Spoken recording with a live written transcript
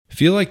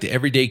Feel like the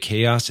everyday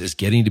chaos is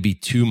getting to be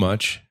too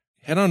much?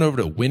 Head on over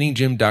to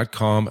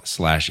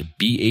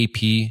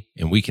winninggym.com/BAP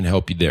and we can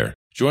help you there.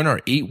 Join our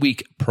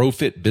 8-week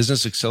ProFit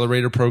Business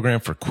Accelerator program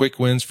for quick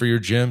wins for your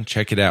gym.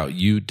 Check it out.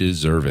 You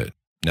deserve it.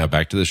 Now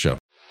back to the show.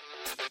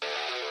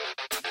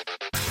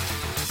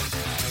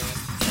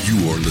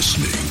 You are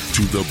listening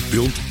to the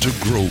Built to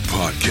Grow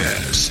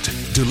podcast,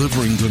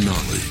 delivering the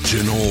knowledge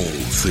in all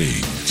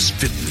things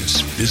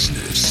fitness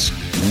business.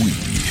 We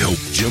help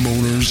gym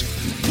owners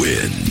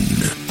win.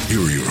 Here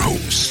are your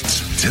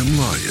hosts, Tim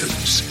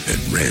Lyons and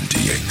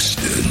Randy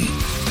Exton.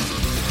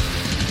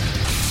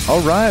 All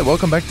right,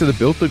 welcome back to the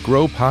Built to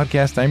Grow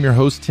podcast. I'm your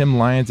host, Tim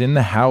Lyons, in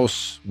the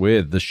house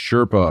with the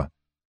Sherpa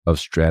of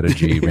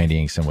strategy,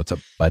 Randy Exton. What's up,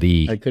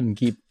 buddy? I couldn't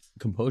keep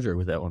composure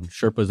with that one.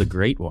 Sherpa's a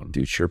great one.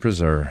 Dude,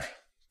 Sherpas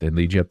they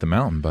lead you up the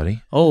mountain,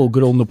 buddy. Oh,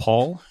 good old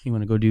Nepal. You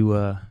want to go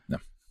do,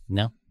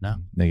 No.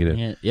 Negative.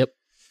 Yeah, yep.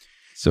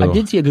 So I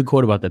did see a good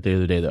quote about that the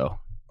other day, though.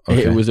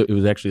 Okay. It was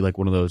actually like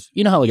one of those,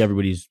 you know how like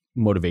everybody's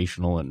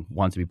motivational and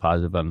wants to be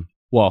positive on,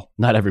 well,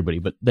 not everybody,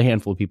 but the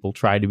handful of people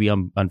try to be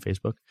on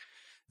Facebook.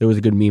 There was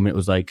a good meme. And it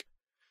was like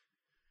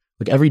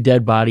every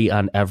dead body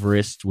on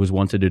Everest was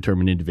once a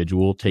determined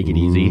individual. Take it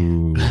easy.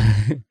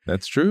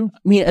 That's true. I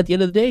mean, at the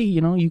end of the day,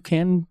 you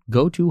can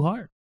go too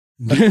hard.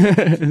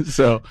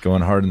 So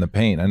going hard in the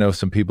paint. I know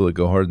some people that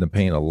go hard in the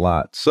paint a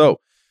lot. So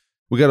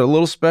we got a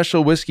little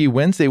special Whiskey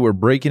Wednesday. We're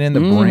breaking in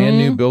the brand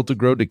new Built to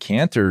Grow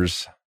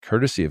decanters,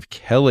 courtesy of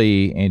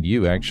Kelly and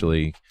you,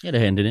 actually. You had a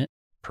hand in it.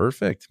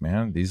 Perfect,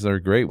 man. These are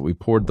great. We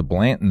poured the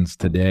Blantons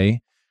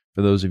today.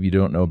 For those of you who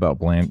don't know about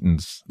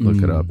Blantons,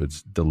 look it up.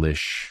 It's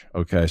delish.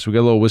 Okay, so we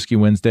got a little Whiskey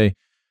Wednesday.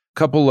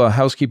 Couple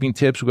housekeeping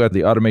tips. We got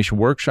the automation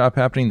workshop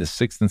happening the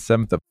 6th and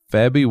 7th of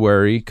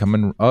February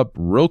coming up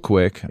real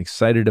quick.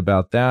 Excited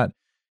about that.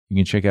 You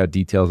can check out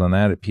details on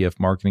that at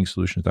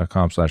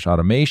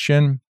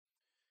pfmarketingsolutions.com/automation.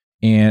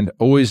 And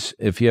always,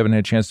 if you haven't had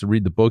a chance to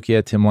read the book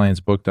yet,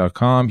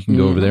 timlyonsbook.com, you can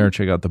go over there and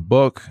check out the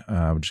book.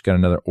 We just got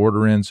another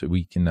order in, so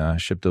we can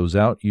ship those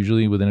out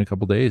usually within a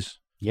couple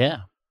days. Yeah.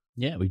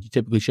 Yeah. We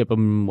typically ship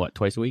them,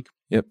 twice a week?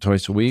 Yep,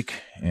 twice a week.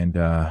 And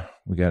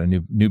we got a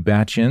new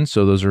batch in,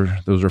 so those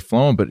are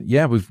flowing. But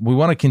yeah, we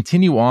want to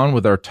continue on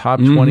with our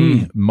top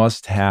 20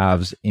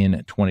 must-haves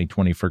in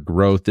 2020 for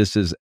growth. This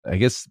is, I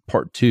guess,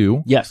 part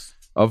 2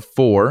 of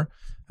 4.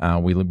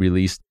 We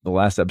released, the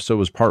last episode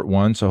was part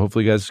 1, so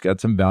hopefully you guys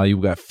got some value.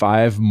 We got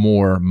 5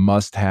 more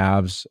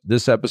must-haves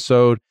this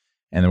episode,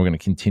 and then we're going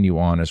to continue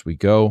on as we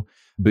go.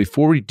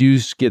 Before we do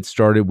get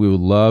started, we would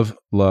love,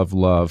 love,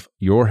 love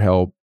your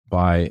help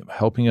by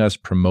helping us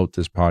promote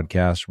this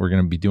podcast. We're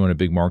going to be doing a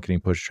big marketing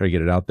push to try to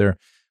get it out there.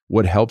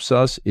 What helps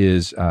us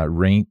is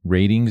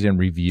ratings and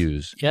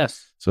reviews.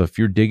 Yes. So if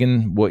you're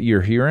digging what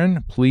you're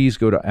hearing, please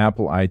go to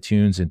Apple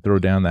iTunes and throw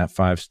down that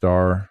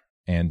 5-star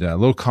and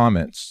little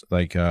comments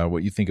like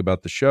what you think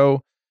about the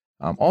show.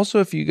 Also,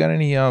 if you got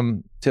any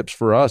tips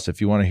for us, if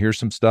you want to hear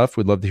some stuff,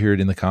 we'd love to hear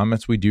it in the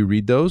comments. We do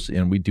read those,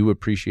 and we do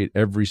appreciate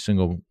every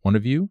single one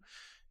of you.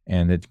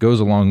 And it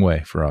goes a long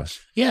way for us.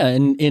 Yeah.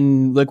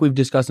 And like we've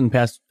discussed in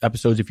past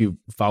episodes, if you've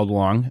followed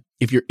along,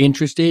 if you're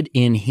interested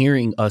in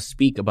hearing us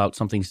speak about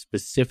something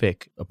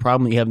specific, a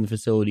problem that you have in the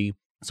facility,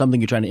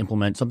 something you're trying to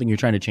implement, something you're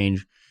trying to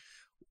change,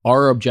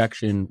 our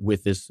objection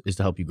with this is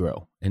to help you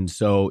grow. And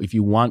so if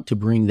you want to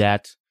bring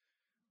that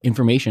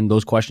information,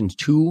 those questions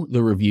to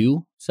the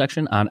review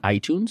section on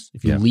iTunes,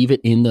 if you leave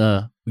it in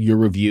your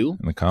review,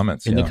 in the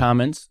comments, the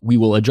comments, we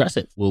will address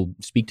it. We'll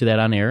speak to that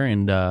on air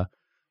and,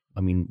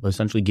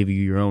 essentially give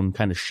you your own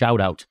kind of shout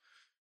out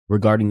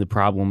regarding the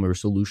problem or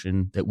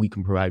solution that we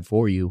can provide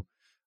for you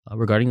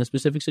regarding the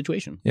specific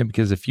situation. Yeah,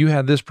 because if you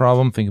had this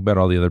problem, think about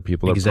all the other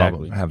people that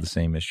probably have the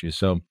same issue.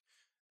 So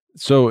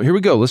here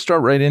we go. Let's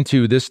start right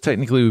into this.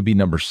 Technically, would be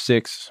number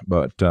 6,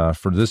 but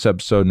for this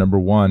episode, number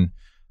 1,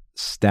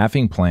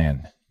 staffing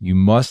plan. You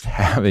must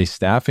have a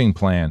staffing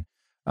plan.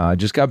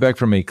 Just got back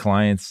from a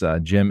client's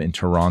gym in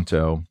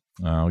Toronto.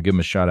 I'll give him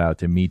a shout out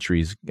to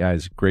Dimitri's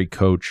guys, great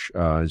coach,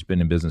 has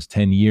been in business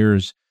 10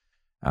 years.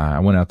 I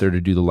went out there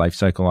to do the life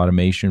cycle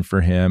automation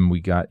for him. We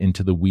got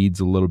into the weeds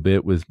a little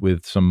bit with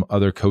some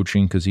other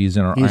coaching because he's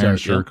in our iron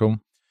circle. Yeah.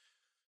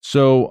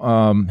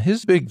 So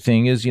his big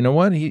thing is, you know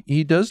what?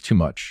 He does too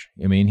much.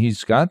 I mean,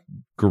 he's got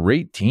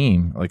great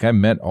team. Like I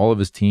met all of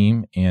his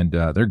team and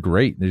they're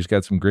great. They've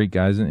got some great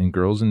guys and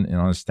girls and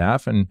on his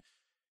staff. And,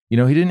 he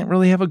didn't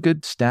really have a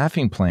good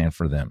staffing plan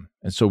for them.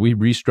 And so we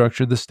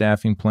restructured the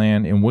staffing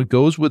plan. And what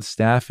goes with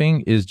staffing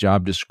is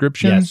job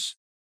descriptions,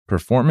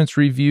 performance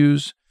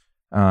reviews.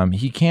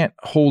 He can't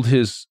hold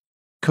his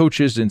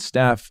coaches and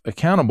staff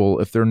accountable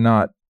if they're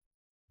not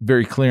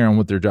very clear on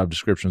what their job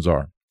descriptions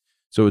are.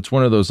 So it's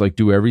one of those like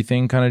do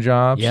everything kind of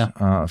jobs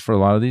for a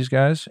lot of these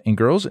guys and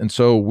girls. And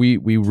so we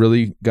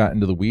really got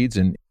into the weeds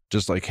and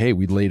just like, hey,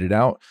 we laid it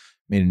out,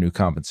 made a new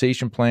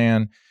compensation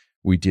plan.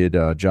 We did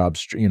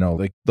jobs,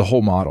 like the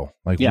whole model,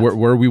 like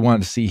where we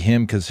wanted to see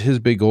him, because his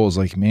big goal is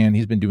like, man,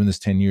 he's been doing this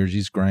 10 years.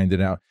 He's grinded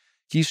out.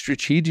 He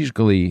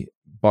strategically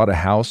bought a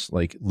house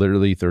like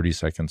literally 30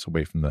 seconds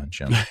away from the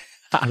gym.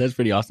 That's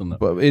pretty awesome, though.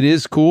 But it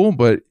is cool,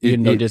 but he's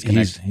no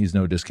disconnect. He's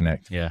no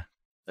disconnect. Yeah,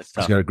 that's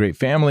tough. He's got a great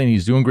family and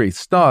he's doing great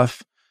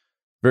stuff.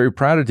 Very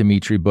proud of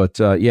Dimitri, but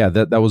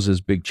that was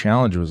his big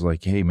challenge. Was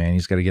like, hey man,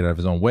 he's got to get out of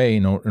his own way.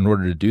 In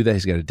order to do that,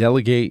 he's got to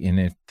delegate, and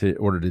in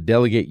order to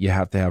delegate, you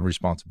have to have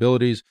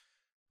responsibilities.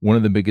 One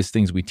of the biggest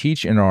things we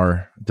teach in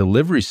our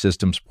delivery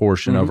systems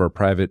portion of our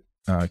private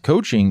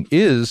coaching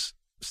is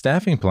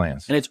staffing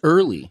plans, and it's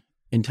early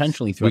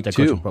intentionally throughout that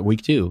coaching part.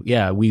 Week 2,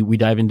 yeah, we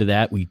dive into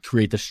that. We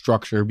create the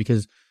structure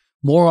because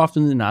more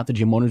often than not, the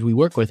gym owners we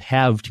work with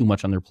have too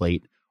much on their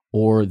plate.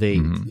 Or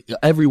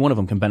every one of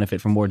them can benefit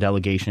from more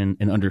delegation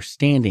and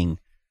understanding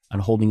on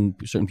holding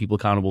certain people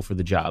accountable for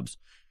the jobs.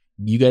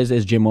 You guys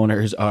as gym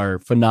owners are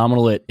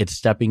phenomenal at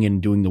stepping in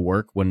and doing the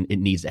work when it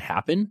needs to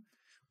happen,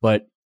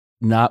 but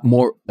not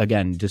more,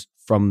 again, just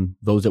from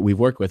those that we've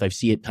worked with, I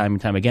see it time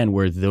and time again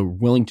where they're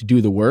willing to do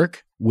the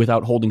work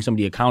without holding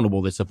somebody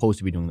accountable that's supposed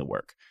to be doing the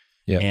work.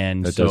 Yeah,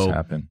 and that so does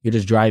happen. You're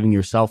just driving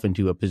yourself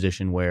into a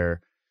position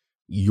where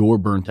you're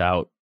burnt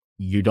out.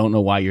 You don't know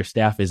why your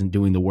staff isn't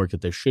doing the work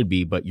that there should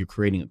be, but you're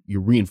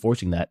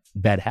reinforcing that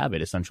bad habit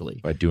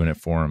essentially by doing it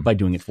for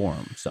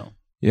them. So,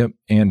 yep.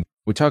 And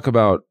we talk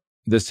about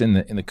this in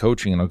the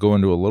coaching, and I'll go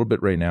into a little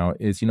bit right now.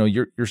 Is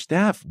your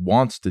staff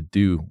wants to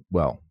do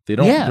well.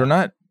 They're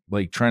not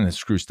like trying to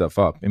screw stuff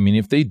up. I mean,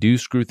 if they do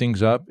screw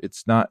things up,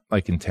 it's not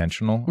like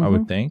intentional. I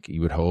would think,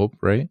 you would hope,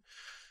 right?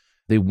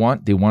 They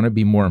want to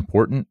be more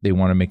important. They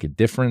want to make a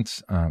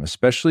difference,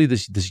 especially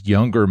this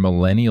younger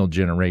millennial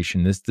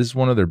generation. This is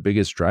one of their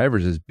biggest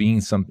drivers is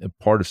being a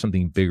part of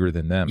something bigger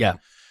than them. Yeah,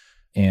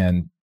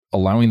 and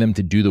allowing them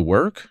to do the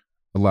work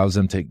allows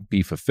them to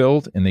be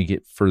fulfilled, and they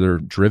get further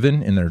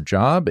driven in their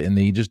job, and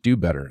they just do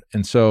better.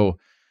 And so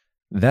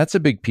that's a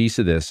big piece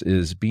of this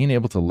is being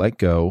able to let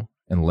go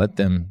and let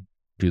them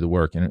do the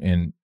work.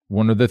 And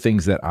one of the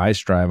things that I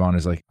strive on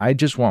is like I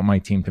just want my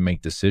team to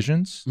make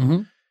decisions.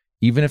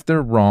 Even if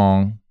they're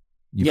wrong.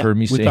 You've heard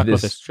me say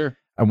this. Sure.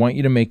 I want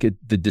you to make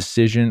the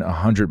decision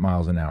 100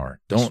 miles an hour.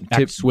 Don't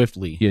act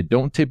swiftly. Yeah,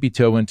 don't tippy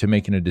toe into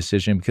making a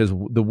decision, because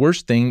the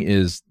worst thing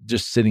is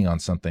just sitting on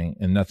something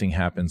and nothing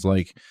happens,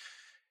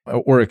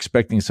 or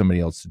expecting somebody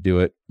else to do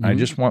it. I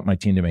just want my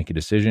team to make a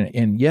decision.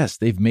 And yes,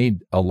 they've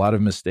made a lot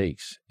of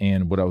mistakes.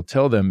 And what I will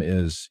tell them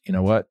is, you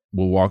know what?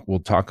 We'll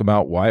talk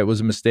about why it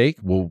was a mistake.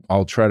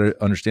 I'll try to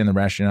understand the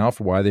rationale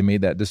for why they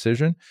made that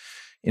decision.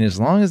 And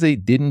as long as they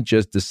didn't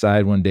just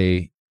decide one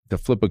day to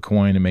flip a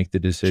coin and make the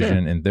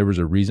decision, and there was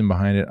a reason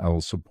behind it, I will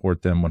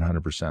support them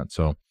 100%.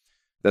 So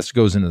that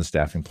goes into the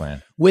staffing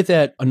plan. With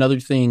that,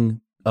 another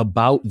thing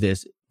about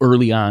this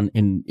early on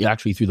and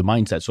actually through the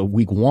mindset. So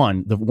week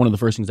 1, one of the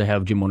first things I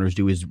have gym owners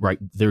do is write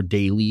their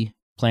daily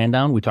plan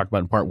down. We talked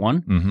about in part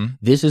 1.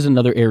 This is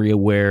another area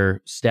where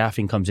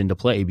staffing comes into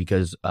play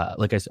because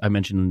like I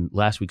mentioned in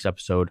last week's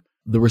episode,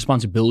 the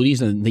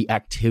responsibilities and the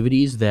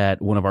activities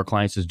that one of our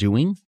clients is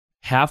doing,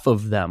 half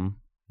of them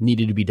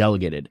needed to be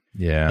delegated.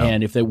 Yeah.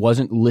 And if it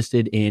wasn't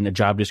listed in a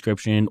job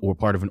description or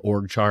part of an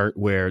org chart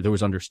where there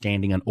was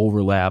understanding on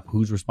overlap,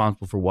 who's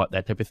responsible for what,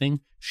 that type of thing,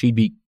 she'd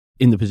be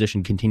in the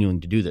position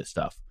continuing to do this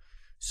stuff.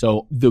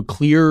 So the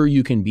clearer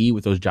you can be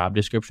with those job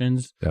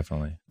descriptions.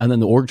 Definitely. And then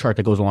the org chart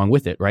that goes along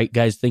with it, right?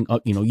 Guys think,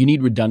 you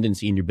need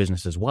redundancy in your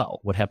business as well.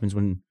 What happens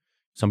when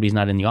somebody's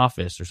not in the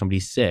office or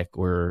somebody's sick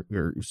or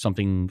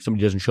somebody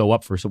doesn't show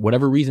up for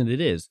whatever reason it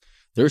is?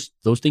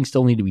 Those things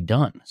still need to be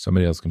done.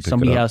 Somebody else can pick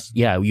it up.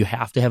 Yeah, you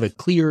have to have a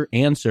clear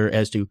answer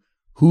as to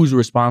who's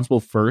responsible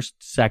first,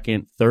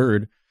 second,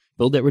 third.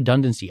 Build that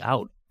redundancy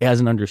out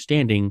as an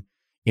understanding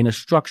in a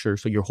structure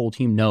so your whole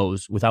team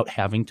knows without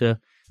having to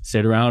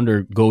sit around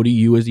or go to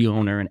you as the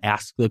owner and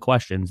ask the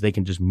questions. They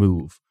can just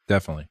move.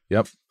 Definitely.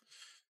 Yep.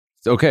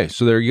 Okay,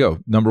 so there you go.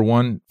 Number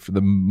 1 for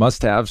the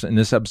must-haves in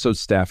this episode,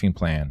 staffing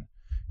plan.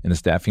 And the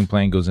staffing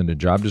plan goes into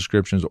job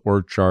descriptions,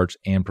 org charts,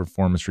 and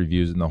performance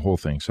reviews and the whole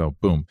thing. So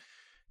boom.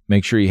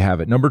 Make sure you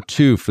have it. Number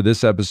 2 for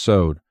this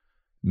episode,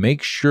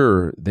 make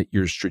sure that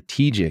you're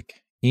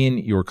strategic in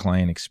your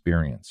client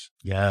experience.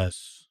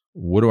 Yes.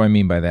 What do I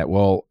mean by that?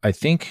 Well, I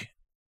think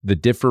the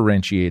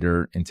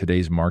differentiator in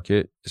today's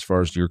market, as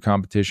far as your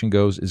competition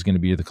goes, is going to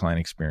be the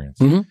client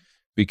experience.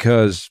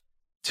 Because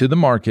to the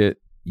market,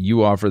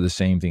 you offer the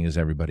same thing as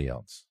everybody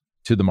else.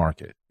 To the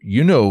market,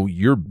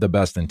 you're the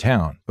best in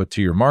town, but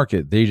to your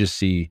market, they just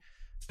see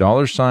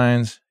dollar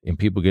signs and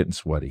people getting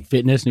sweaty.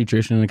 Fitness,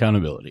 nutrition, and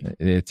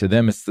accountability. To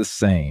them, it's the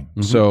same.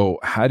 So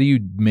how do you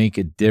make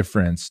a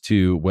difference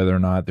to whether or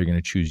not they're going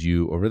to choose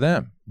you over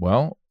them?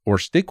 Well, or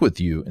stick with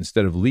you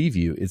instead of leave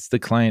you. It's the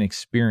client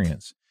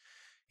experience.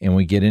 And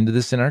we get into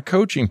this in our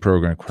coaching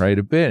program quite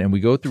a bit, and we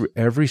go through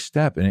every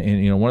step.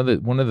 And one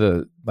of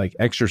the like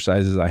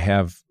exercises I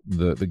have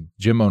the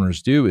gym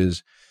owners do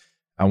is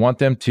I want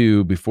them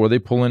to, before they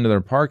pull into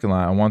their parking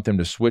lot, I want them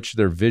to switch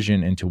their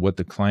vision into what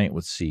the client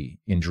would see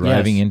in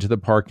driving into the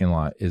parking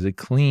lot. Is it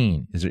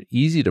clean? Is it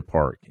easy to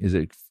park? Is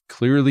it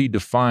clearly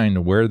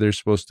defined where they're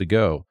supposed to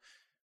go,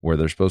 where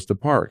they're supposed to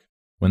park?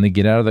 When they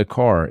get out of the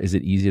car, is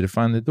it easy to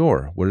find the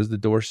door? What does the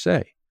door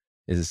say?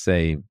 Does it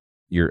say,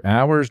 Your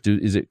hours,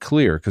 is it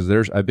clear?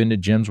 Because I've been to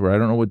gyms where I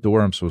don't know what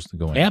door I'm supposed to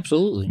go in.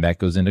 Absolutely. And that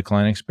goes into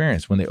client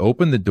experience. When they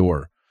open the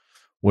door,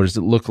 what does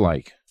it look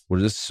like? What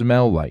does it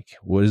smell like?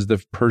 What does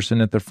the person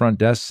at the front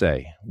desk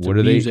say? What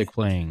are music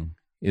playing?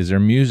 Is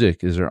there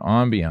music? Is there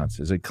ambiance?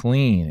 Is it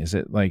clean? Is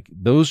it like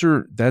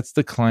that's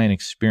the client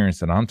experience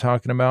that I'm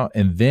talking about.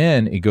 And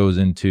then it goes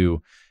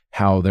into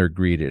how they're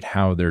greeted,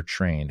 how they're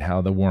trained,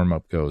 how the warm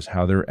up goes,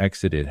 how they're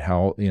exited,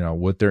 how,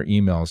 what their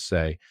emails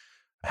say,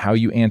 how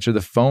you answer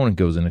the phone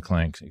goes into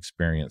client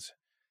experience,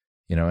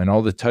 and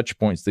all the touch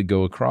points that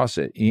go across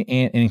it,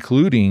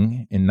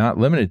 including and not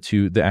limited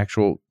to the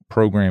actual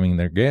programming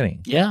they're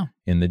getting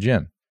in the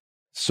gym.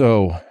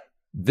 So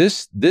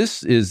this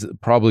is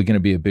probably going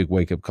to be a big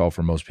wake up call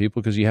for most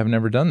people because you have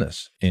never done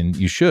this, and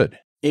you should.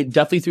 It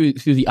definitely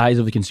through the eyes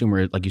of the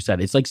consumer, like you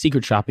said, it's like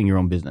secret shopping your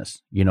own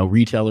business.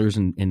 Retailers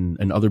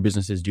and other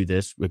businesses do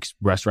this.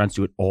 Restaurants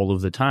do it all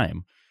of the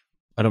time.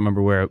 I don't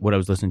remember what I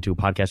was listening to, a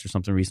podcast or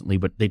something recently,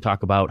 but they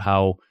talk about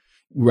how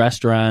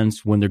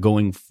restaurants, when they're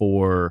going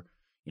for,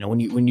 when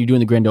you're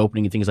doing the grand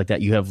opening and things like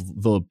that, you have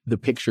the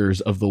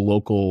pictures of the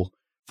local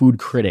food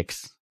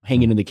critics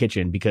hanging in the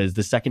kitchen, because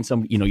the second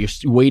your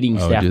waiting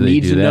staff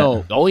needs to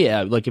know. Oh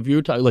yeah, like if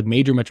you're talking like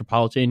major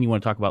metropolitan, you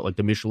want to talk about like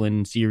the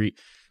Michelin series,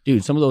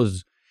 dude. Some of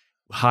those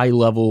high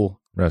level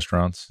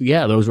restaurants,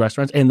 those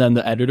restaurants, and then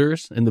the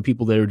editors and the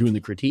people that are doing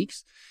the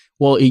critiques.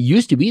 Well, it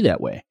used to be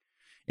that way,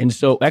 and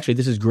so actually,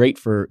 this is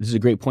a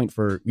great point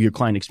for your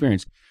client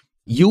experience.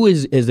 You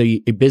as a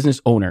business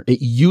owner,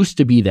 it used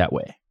to be that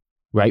way,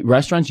 right?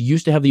 Restaurants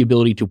used to have the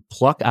ability to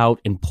pluck out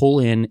and pull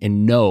in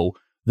and know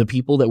the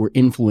people that were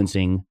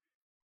influencing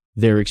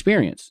their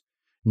experience.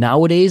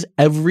 Nowadays,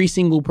 every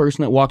single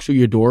person that walks through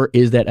your door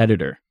is that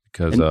editor.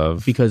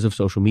 Because of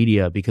social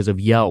media, because of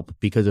Yelp,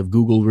 because of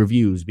Google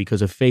reviews,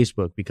 because of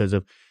Facebook, because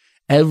of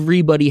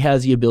everybody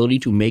has the ability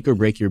to make or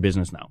break your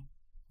business now.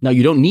 Now,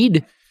 you don't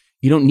need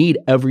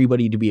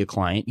everybody to be a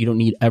client. You don't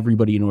need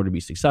everybody in order to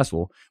be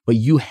successful, but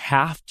you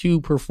have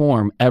to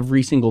perform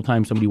every single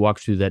time somebody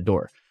walks through that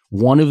door.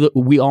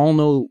 We all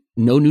know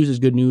no news is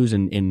good news,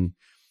 and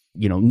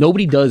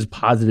nobody does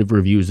positive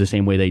reviews the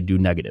same way they do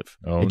negative.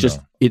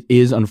 It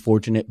is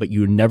unfortunate, but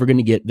you're never going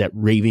to get that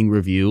raving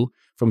review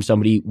from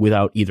somebody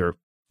without either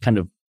kind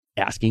of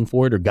asking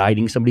for it or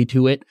guiding somebody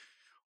to it.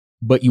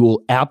 But you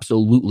will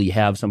absolutely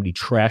have somebody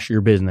trash your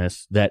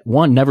business that,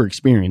 one, never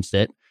experienced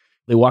it.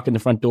 They walk in the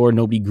front door,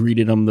 nobody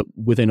greeted them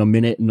within a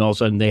minute, and all of a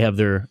sudden they have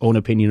their own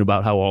opinion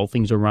about how all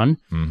things are run.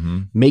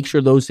 Mm-hmm. Make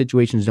sure those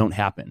situations don't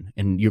happen,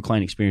 and your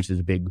client experience is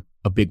a big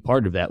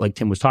part of that. Like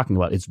Tim was talking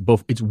about,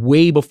 it's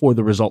way before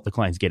the result the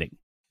client's getting.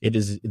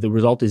 The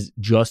result is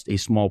just a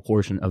small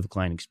portion of the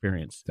client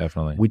experience.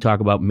 Definitely. We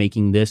talk about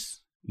making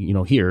this,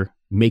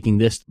 making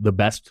this the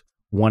best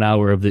 1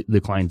 hour of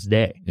the client's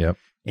day. Yep.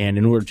 And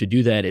in order to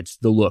do that, it's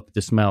the look,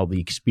 the smell,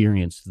 the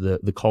experience,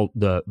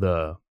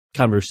 the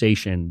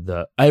conversation,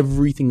 the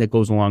everything that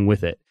goes along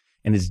with it.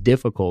 And it's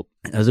difficult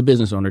as a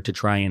business owner to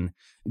try and,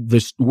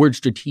 the word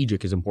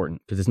strategic is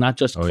important, because it's not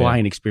just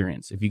client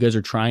experience. If you guys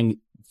are trying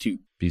to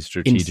be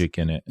strategic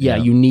in it. Yeah,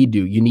 you need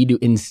to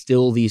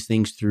instill these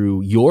things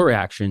through your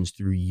actions,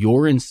 through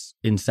your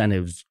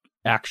incentives,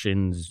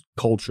 actions,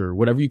 culture,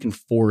 whatever you can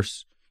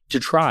force to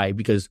try,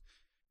 because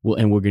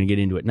and we're going to get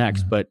into it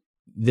next, but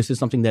this is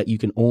something that you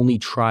can only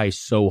try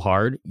so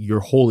hard. Your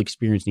whole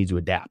experience needs to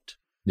adapt.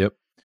 Yep.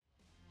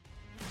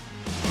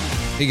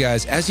 Hey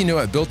guys, as you know,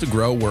 at Built to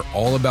Grow, we're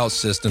all about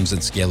systems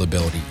and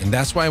scalability. And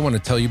that's why I want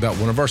to tell you about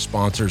one of our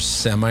sponsors,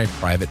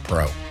 Semi-Private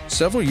Pro.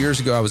 Several years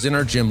ago, I was in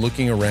our gym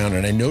looking around,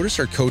 and I noticed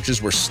our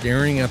coaches were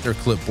staring at their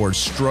clipboards,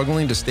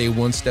 struggling to stay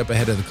one step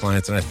ahead of the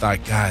clients. And I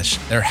thought, gosh,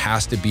 there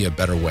has to be a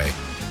better way.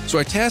 So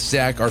I tasked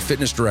Zach, our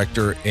fitness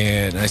director,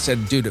 and I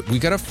said, dude, we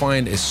got to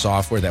find a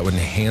software that would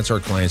enhance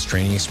our clients'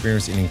 training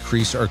experience and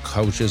increase our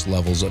coaches'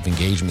 levels of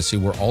engagement. See,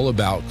 we're all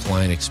about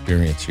client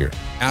experience here.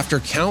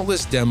 After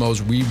countless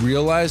demos, we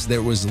realized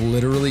there was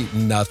literally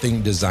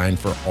nothing designed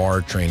for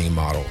our training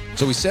model.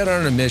 So we set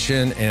out on a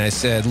mission, and I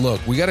said, look,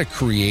 we got to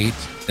create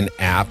an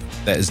app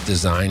that is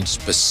designed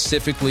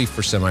specifically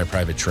for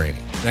semi-private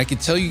training. And I can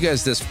tell you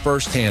guys this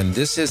firsthand,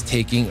 this is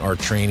taking our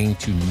training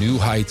to new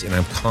heights, and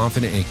I'm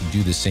confident it can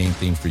do the same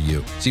thing for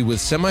you. See,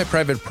 with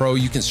Semi-Private Pro,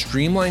 you can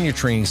streamline your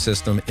training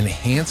system,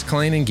 enhance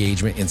client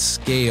engagement, and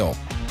scale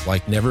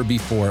like never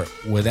before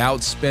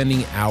without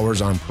spending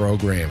hours on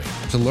programming.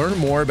 To learn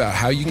more about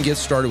how you can get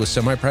started with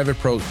Semi-Private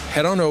Pro,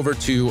 head on over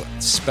to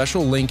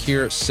special link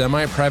here,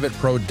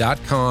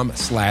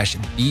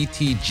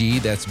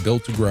 semiprivatepro.com/BTG. That's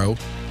Built to Grow.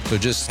 So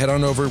just head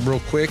on over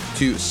real quick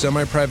to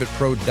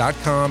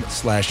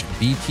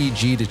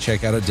semiprivatepro.com/BTG to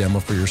check out a demo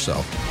for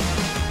yourself.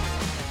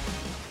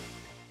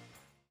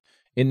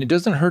 And it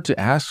doesn't hurt to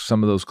ask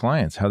some of those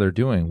clients how they're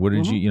doing. What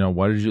did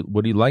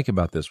what do you like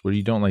about this? What do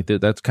you don't like?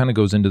 That kind of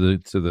goes into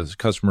the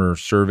customer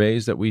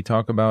surveys that we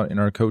talk about in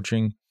our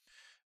coaching.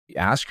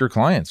 Ask your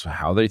clients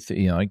how they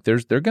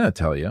they're going to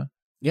tell you.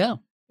 Yeah.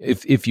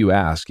 If you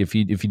ask, if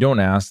you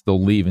don't ask,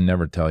 they'll leave and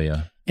never tell you.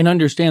 And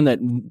understand that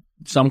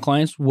some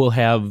clients will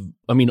have,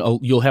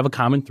 you'll have a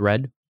common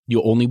thread.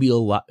 You'll only be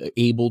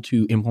able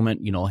to implement,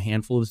 a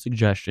handful of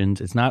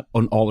suggestions. It's not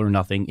an all or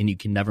nothing, and you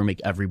can never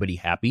make everybody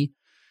happy.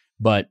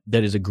 But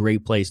that is a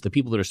great place. The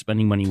people that are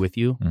spending money with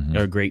you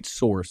are a great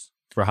source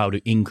for how to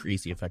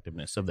increase the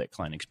effectiveness of that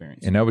client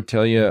experience. And I would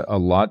tell you a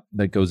lot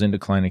that goes into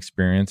client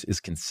experience is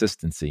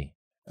consistency.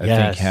 I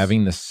think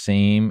having the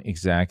same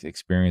exact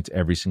experience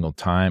every single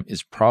time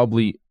is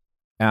probably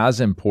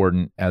as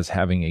important as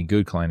having a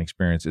good client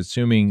experience,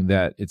 assuming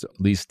that it's at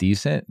least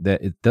decent,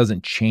 that it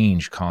doesn't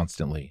change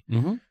constantly.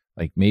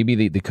 Like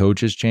maybe the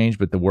coaches change,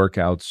 but the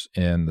workouts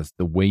and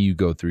the way you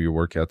go through your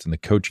workouts and the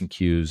coaching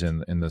cues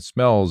and the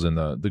smells and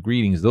the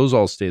greetings, those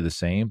all stay the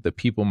same. The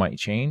people might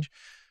change,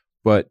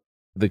 but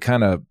the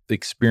kind of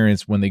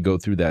experience when they go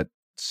through that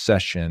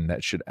session,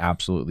 that should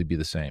absolutely be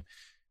the same.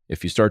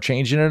 If you start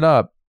changing it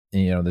up,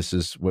 and, this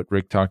is what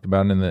Rick talked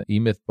about in the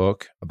E-Myth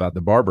book about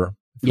the barber.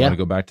 If you want to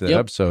go back to that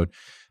episode,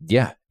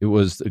 it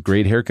was a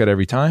great haircut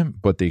every time,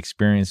 but the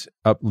experience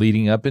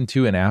leading up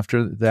into and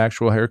after the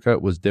actual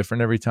haircut was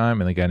different every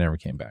time, and the guy never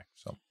came back.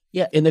 So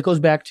and that goes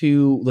back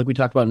to, like we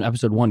talked about in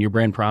episode 1, your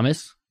brand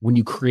promise. When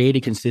you create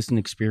a consistent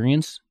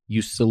experience,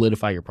 you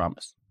solidify your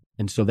promise.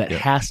 And so that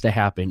has to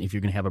happen if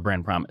you're going to have a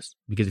brand promise,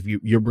 because if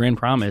your brand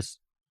promise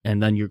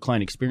and then your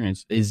client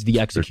experience is the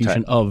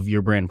execution of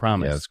your brand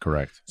promise. Yeah, that's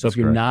correct. So if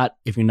you're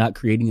not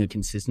creating a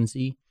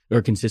consistency or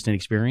a consistent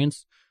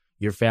experience,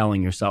 you're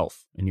failing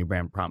yourself in your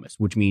brand promise,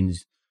 which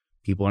means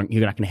you're not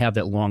going to have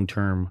that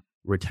long-term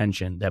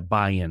retention, that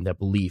buy-in, that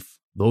belief.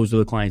 Those are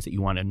the clients that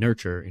you want to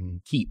nurture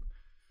and keep.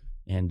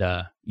 And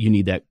you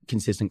need that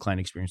consistent client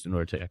experience in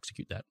order to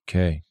execute that.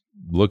 Okay.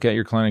 Look at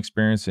your client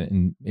experience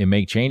and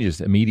make changes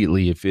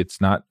immediately if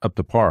it's not up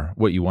to par,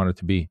 what you want it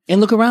to be.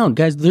 And look around,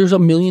 guys. There's a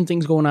million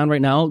things going on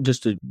right now,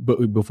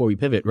 before we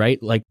pivot,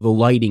 right? Like the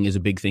lighting is a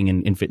big thing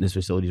in fitness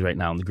facilities right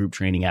now, in the group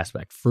training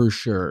aspect, for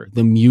sure.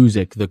 The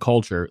music, the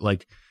culture,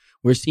 like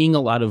we're seeing a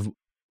lot of,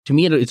 to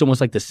me, it's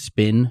almost like the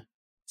spin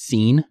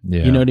scene.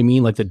 Yeah. You know what I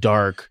mean? Like the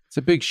dark. It's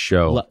a big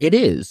show. It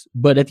is.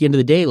 But at the end of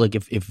the day, like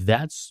if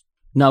that's,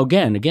 now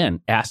again,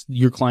 ask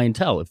your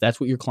clientele. If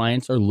that's what your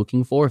clients are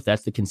looking for, if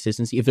that's the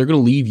consistency, if they're going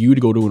to leave you to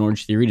go to an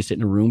Orange Theory to sit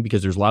in a room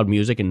because there's loud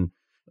music and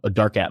a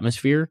dark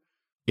atmosphere,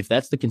 if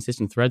that's the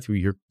consistent thread through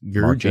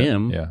your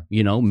gym,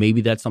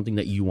 maybe that's something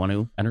that you want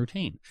to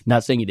entertain.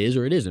 Not saying it is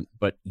or it isn't,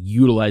 but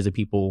utilize the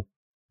people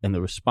and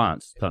the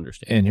response to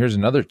understand. And here's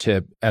another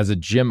tip. As a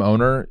gym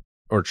owner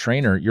or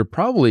trainer, you're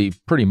probably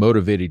pretty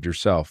motivated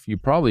yourself. You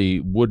probably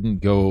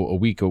wouldn't go a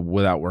week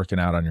without working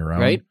out on your own.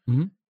 Right.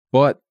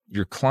 But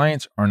your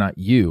clients are not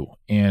you.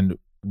 And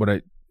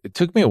it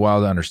took me a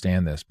while to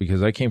understand this,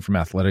 because I came from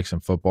athletics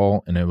and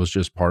football, and it was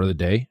just part of the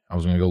day. I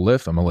was going to go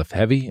lift. I'm going to lift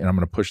heavy, and I'm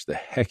going to push the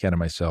heck out of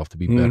myself to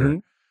be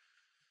better.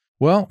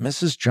 Well,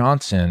 Mrs.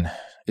 Johnson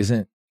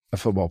isn't a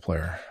football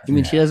player. You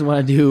mean she doesn't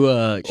want to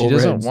do she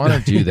doesn't want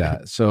to do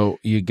that. So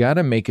you got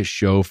to make a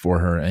show for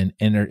her, and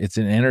it's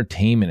an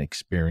entertainment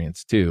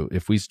experience too.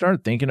 If we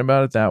start thinking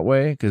about it that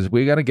way, because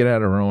we got to get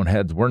out of our own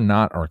heads. We're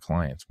not our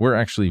clients. We're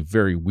actually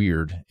very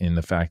weird in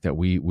the fact that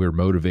we're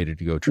motivated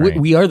to go train.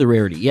 We are the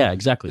rarity. Yeah,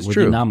 exactly. It's we're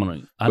true.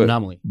 The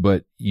anomaly.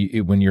 But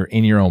when you're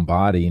in your own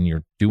body and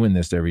you're doing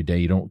this every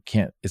day,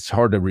 it's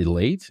hard to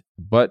relate.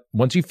 But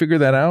once you figure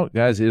that out,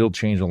 guys, it'll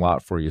change a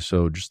lot for you.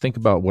 So just think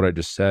about what I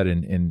just said.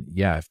 And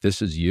if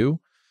this is you,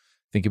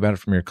 think about it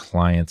from your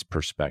client's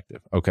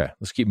perspective. Okay,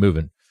 let's keep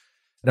moving.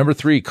 Number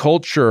 3,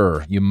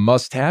 culture. You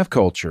must have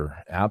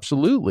culture.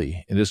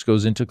 Absolutely. And this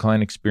goes into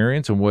client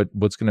experience, and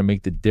what's going to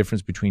make the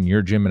difference between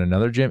your gym and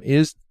another gym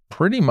is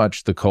pretty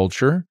much the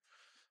culture.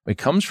 It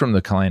comes from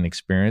the client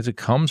experience. It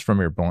comes from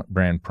your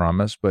brand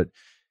promise, but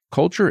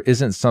culture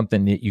isn't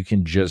something that you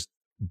can just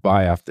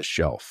buy off the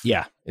shelf.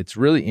 Yeah. It's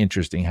really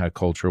interesting how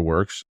culture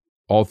works.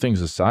 All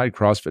things aside,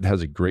 CrossFit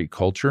has a great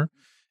culture.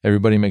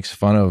 Everybody makes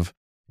fun of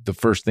the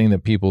first thing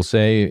that people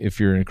say if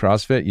you're in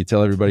CrossFit. You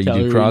tell everybody you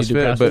do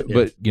CrossFit,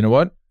 but you know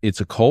what? It's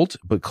a cult,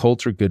 but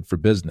cults are good for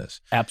business.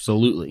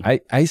 Absolutely.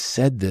 I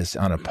said this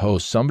on a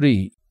post.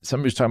 Somebody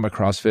was talking about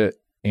CrossFit,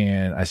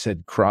 and I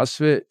said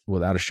CrossFit,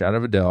 without a shadow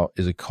of a doubt,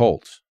 is a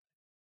cult.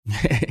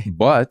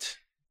 But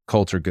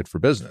cults are good for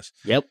business.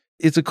 Yep.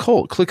 It's a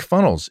cult.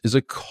 ClickFunnels is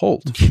a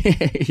cult.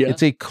 Yeah.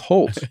 It's a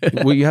cult.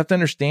 What you have to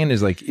understand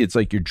is it's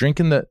like you're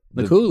drinking the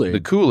Kool-Aid. The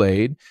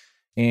Kool-Aid,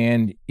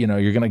 and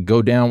you're going to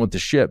go down with the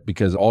ship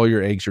because all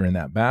your eggs are in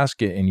that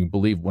basket, and you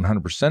believe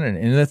 100% in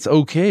it. And that's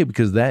okay,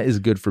 because that is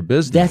good for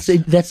business.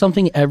 That's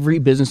something every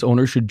business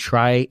owner should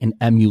try and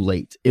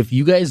emulate. If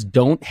you guys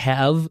don't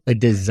have a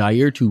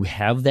desire to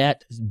have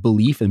that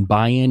belief and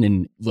buy-in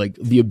and like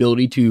the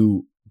ability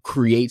to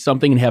create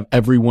something and have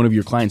every one of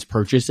your clients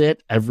purchase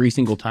it every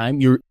single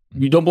time,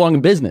 you don't belong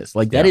in business.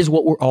 Like that is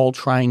what we're all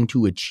trying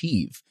to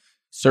achieve.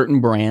 Certain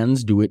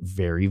brands do it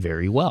very,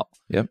 very well.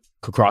 Yep.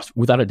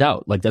 Without a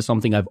doubt. Like that's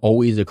something I've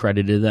always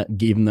accredited, that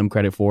given them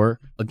credit for.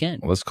 Again,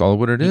 let's call it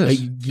what it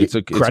is.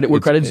 Credit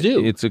where credit's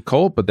due. It's a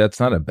cult, but that's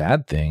not a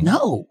bad thing.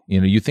 No.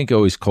 You think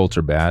always cults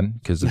are bad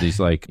because of these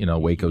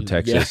Waco,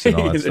 Texas and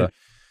all that stuff.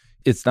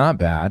 It's not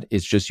bad.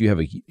 It's just you have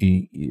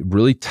a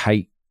really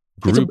tight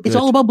group. It's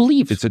all about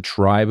belief. It's a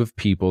tribe of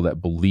people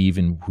that believe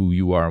in who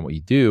you are and what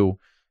you do,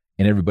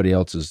 and everybody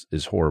else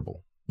is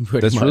horrible.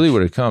 That's really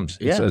what it comes.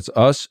 Yeah. It's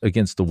us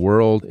against the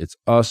world. It's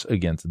us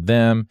against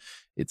them.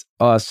 It's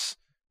us.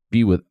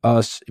 Be with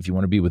us. If you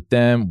want to be with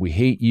them, we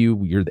hate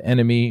you. You're the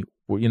enemy.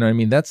 You know what I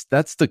mean? That's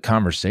the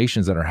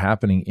conversations that are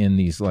happening in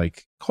these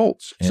like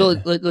cults.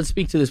 So let's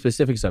speak to the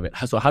specifics of it.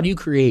 So how do you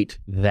create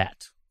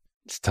that?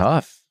 It's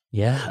tough.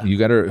 Yeah. You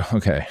got to,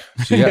 okay.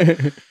 So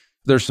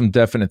there's some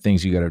definite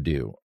things you got to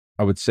do.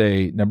 I would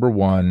say number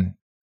one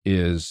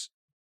is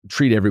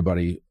treat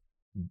everybody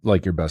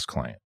like your best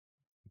client.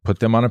 Put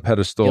them on a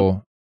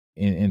pedestal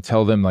and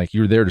tell them like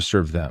you're there to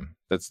serve them.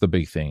 That's the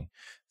big thing.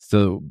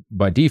 So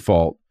by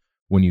default,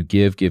 when you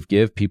give,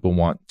 people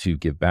want to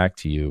give back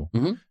to you.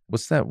 Mm-hmm.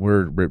 What's that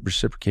word?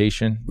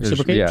 Reciprocation?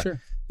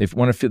 Sure. They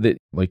want to feel that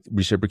like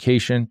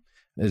reciprocation.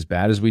 As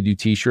bad as we do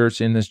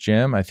t-shirts in this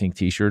gym, I think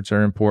t-shirts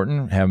are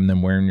important. Having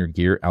them wearing your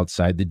gear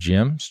outside the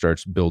gym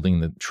starts building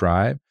the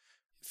tribe,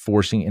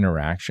 forcing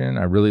interaction.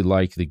 I really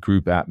like the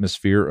group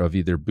atmosphere of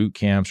either boot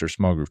camps or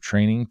small group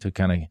training to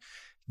kind of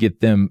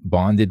get them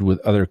bonded with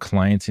other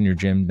clients in your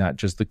gym, not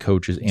just the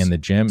coaches and the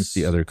gym, it's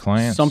the other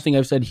clients. Something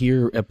I've said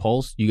here at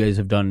Pulse, you guys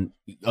have done,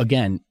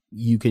 again,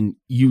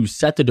 you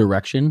set the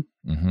direction,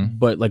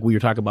 but like we were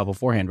talking about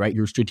beforehand, right?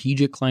 Your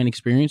strategic client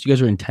experience, you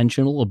guys are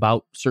intentional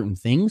about certain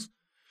things,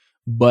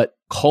 but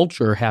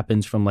culture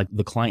happens from like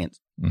the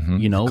clients,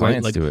 you know,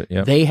 clients right? do it.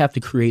 Yep. They have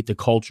to create the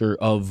culture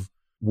of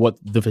what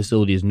the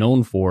facility is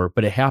known for,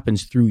 but it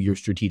happens through your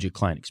strategic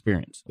client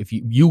experience. If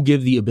you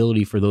give the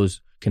ability for those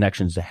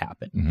connections to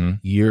happen,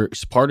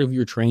 part of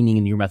your training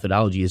and your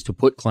methodology is to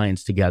put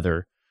clients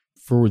together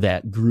for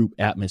that group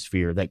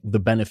atmosphere, that the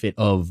benefit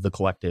of the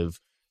collective,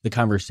 the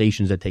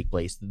conversations that take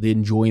place, the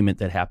enjoyment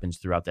that happens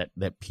throughout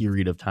that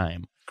period of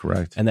time.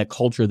 Correct. And that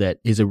culture that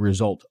is a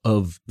result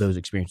of those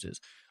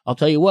experiences. I'll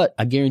tell you what,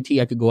 I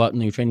guarantee I could go out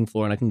on your training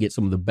floor and I can get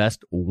some of the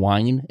best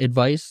wine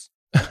advice.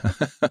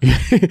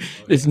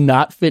 It's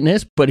not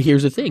fitness, but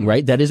here's the thing,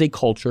 right? That is a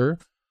culture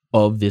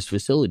of this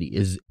facility.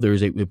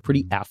 There's a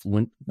pretty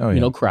affluent,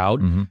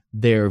 crowd.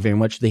 They're very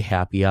much the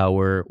happy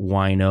hour,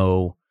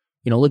 wino.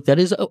 Look, that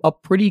is a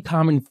pretty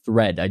common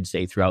thread, I'd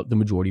say, throughout the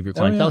majority of your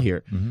clientele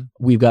here.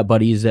 We've got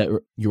buddies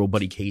your old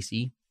buddy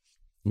Casey,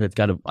 that's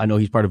I know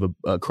he's part of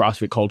a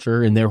CrossFit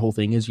culture, and their whole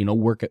thing is,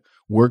 work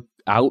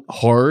out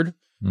hard,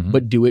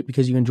 but do it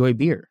because you enjoy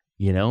beer.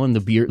 And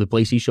the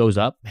place he shows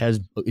up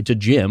it's a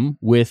gym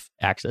with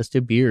access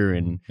to beer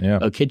and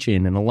a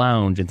kitchen and a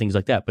lounge and things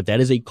like that. But that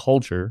is a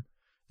culture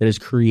that is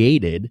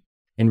created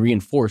and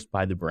reinforced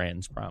by the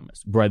brand's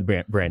promise, by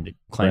the branded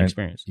client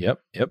experience. Yep.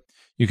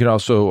 You could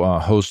also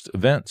host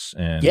events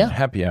and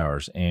happy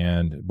hours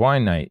and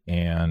wine night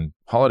and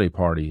holiday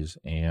parties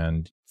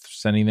and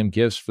sending them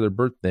gifts for their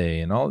birthday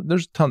and all.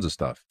 There's tons of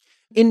stuff.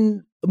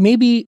 And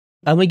maybe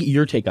I'll get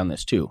your take on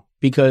this too,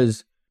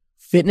 because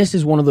fitness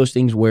is one of those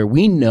things where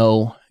we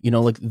know,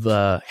 like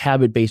the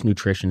habit-based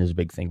nutrition is a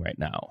big thing right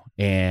now,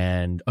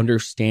 and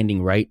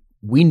understanding, right?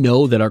 We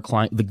know that our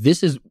client,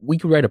 we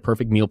could write a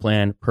perfect meal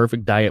plan,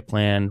 perfect diet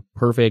plan,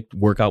 perfect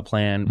workout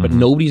plan, but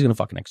nobody's going to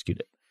fucking execute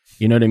it.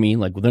 You know what I mean?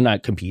 Like, they're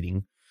not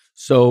competing.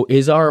 So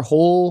is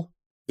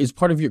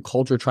part of your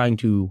culture trying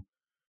to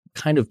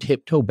kind of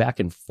tiptoe back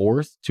and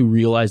forth to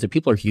realize that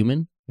people are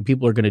human and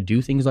people are going to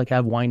do things like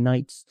have wine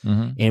nights,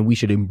 and we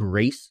should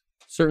embrace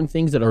certain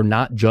things that are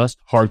not just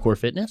hardcore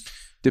fitness?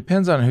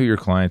 Depends on who your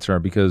clients are,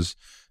 because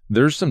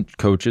there's some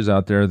coaches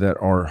out there that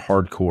are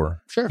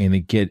hardcore, and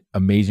they get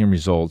amazing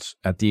results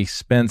at the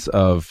expense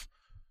of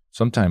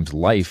sometimes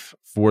life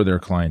for their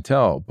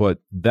clientele. But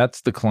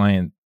that's the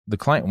client. The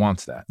client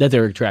wants that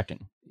they're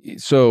attracting.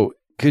 So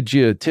could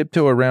you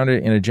tiptoe around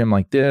it in a gym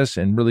like this,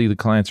 and really the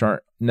clients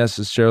aren't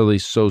necessarily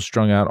so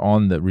strung out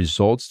on the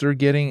results they're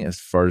getting as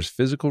far as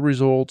physical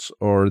results,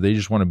 or they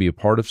just want to be a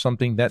part of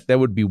something? That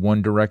would be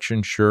one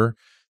direction, sure.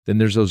 Then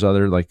there's those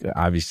other, like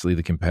obviously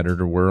the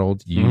competitor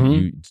world.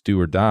 You do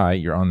or die.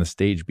 You're on the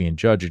stage being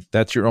judged.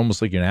 You're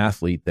almost like an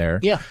athlete there.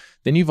 Yeah.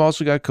 Then you've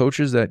also got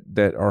coaches that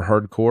are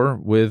hardcore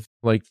with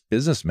like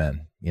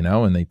businessmen,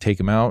 and they take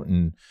them out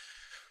and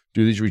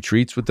do these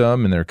retreats with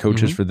them, and they're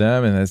coaches for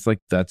them, and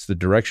that's the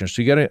direction.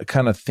 So you got to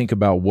kind of think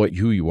about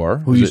who you are,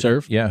 who you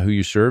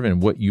serve,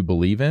 and what you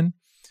believe in,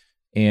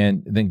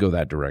 and then go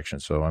that direction.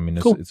 So I mean,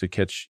 it's a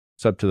catch.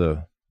 It's up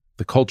to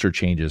the culture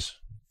changes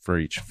for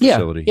each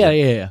facility.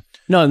 Yeah.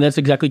 No, and that's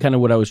exactly kind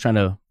of what I was trying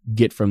to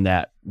get from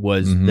that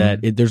was that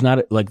there's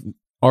not like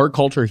our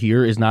culture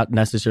here is not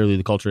necessarily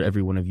the culture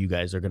every one of you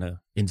guys are going to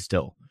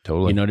instill.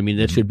 Totally. You know what I mean?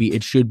 It should be a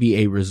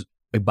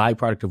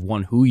byproduct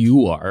of who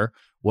you are,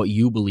 what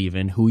you believe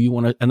in, who you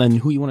want to, and then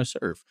who you want to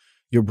serve.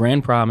 Your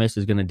brand promise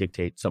is going to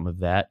dictate some of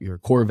that. Your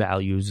core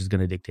values is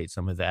going to dictate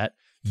some of that.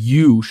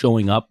 You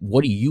showing up,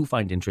 what do you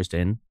find interest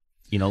in?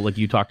 Like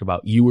you talked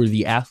about, you were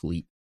the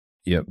athlete.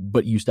 Yep.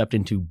 But you stepped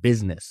into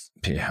business.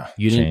 Yeah.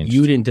 You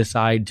didn't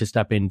decide to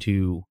step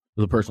into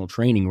the personal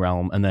training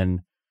realm and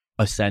then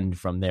ascend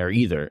from there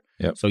either.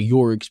 Yep. So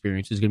your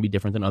experience is going to be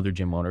different than other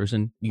gym owners,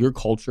 and your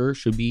culture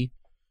should be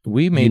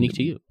unique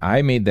to you.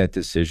 I made that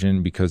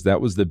decision because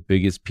that was the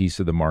biggest piece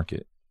of the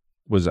market.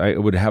 Was I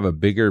would have a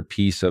bigger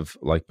piece of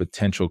like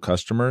potential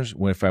customers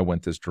if I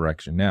went this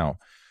direction. Now,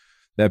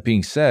 that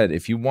being said,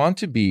 if you want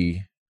to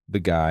be the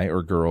guy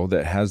or girl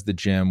that has the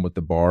gym with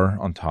the bar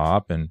on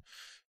top and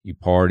you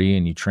party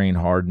and you train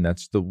hard and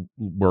that's the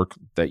work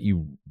that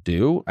you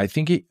do,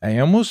 I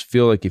almost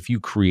feel like if you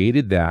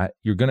created that,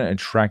 you're going to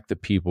attract the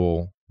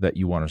people that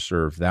you want to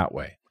serve that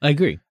way. I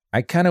agree.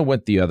 I kind of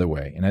went the other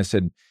way and I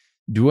said,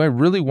 do I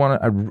really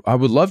want to, I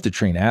would love to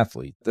train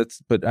athletes.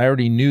 But I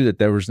already knew that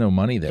there was no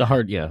money there.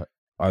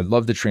 I'd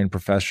love to train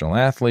professional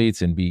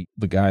athletes and be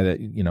the guy that,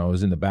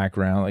 is in the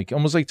background, like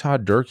almost like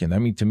Todd Durkin. I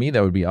mean, to me,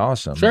 that would be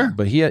awesome. Sure.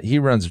 But he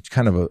runs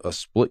kind of a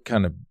split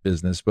kind of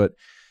business. But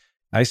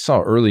I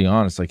saw early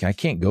on, it's like, I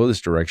can't go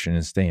this direction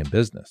and stay in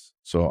business.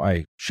 So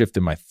I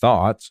shifted my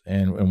thoughts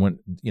and went,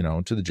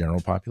 to the general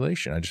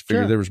population. I just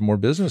figured there was more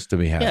business to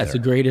be had. Yeah,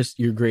 it's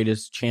your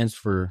greatest chance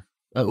for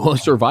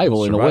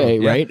survival in a way,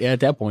 right?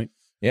 At that point.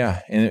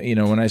 Yeah.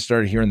 And, when I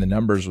started hearing the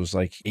numbers was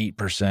like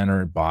 8%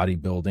 are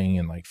bodybuilding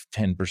and like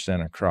 10%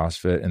 are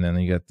CrossFit. And then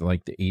you got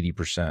like the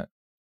 80%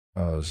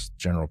 of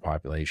general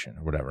population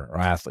or whatever, or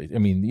athlete. I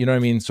mean, you know what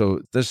I mean?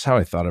 So this is how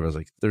I thought of it. I was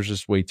like, there's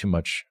just way too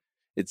much.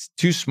 It's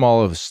too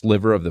small of a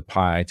sliver of the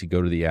pie to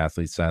go to the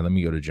athlete side. Let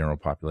me go to general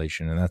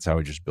population. And that's how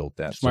we just built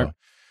that. Smart. So,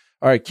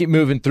 all right, keep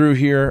moving through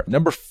here.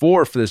 Number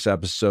 4 for this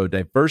episode,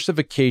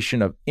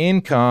 diversification of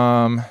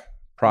income,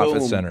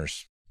 profit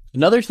centers.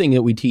 Another thing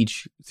that we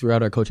teach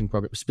throughout our coaching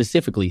program,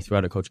 specifically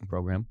throughout our coaching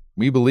program.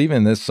 We believe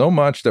in this so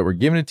much that we're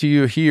giving it to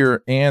you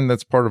here, and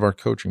that's part of our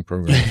coaching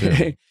program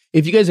too.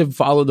 If you guys have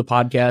followed the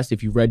podcast,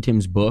 if you've read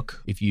Tim's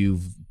book, if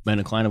you've been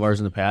a client of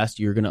ours in the past,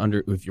 you're going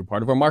to if you're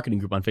part of our marketing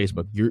group on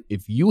Facebook,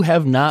 if you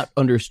have not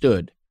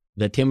understood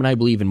that Tim and I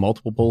believe in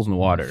multiple poles in the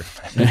water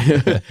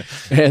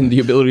and the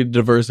ability to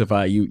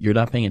diversify, you're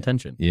not paying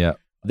attention. Yeah.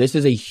 This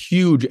is a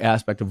huge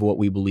aspect of what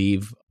we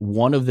believe.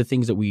 One of the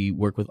things that we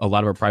work with a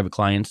lot of our private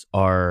clients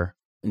are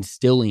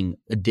instilling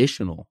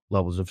additional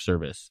levels of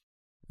service.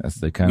 That's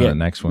the kind of the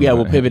next one. Yeah,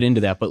 we'll pivot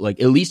into that, but like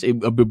at least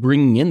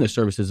bringing in the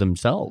services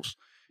themselves.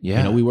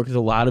 Yeah. We worked with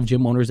a lot of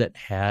gym owners that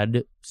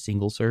had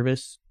single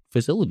service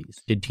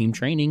facilities, did team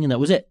training, and that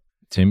was it.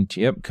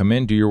 Come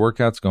in, do your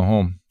workouts, go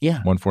home.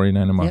 Yeah.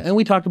 $149 a month. Yeah, and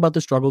we talked about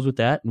the struggles with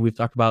that, and we've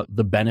talked about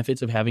the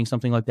benefits of having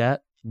something like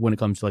that when it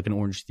comes to like an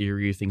Orange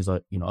Theory or things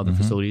like, other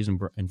facilities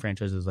and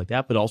franchises like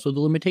that, but also the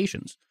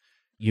limitations.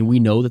 We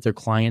know that their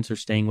clients are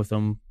staying with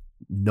them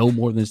no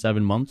more than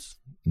 7 months.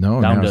 No,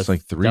 now it's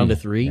like 3. Down to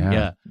 3,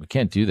 yeah. We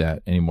can't do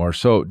that anymore.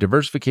 So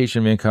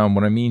diversification of income,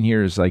 what I mean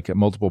here is like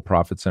multiple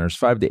profit centers,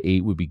 5 to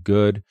 8 would be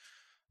good.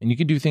 And you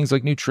can do things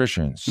like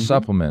nutrition,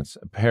 supplements,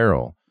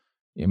 apparel.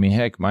 I mean,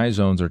 heck, my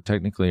zones are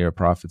technically a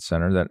profit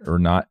center that are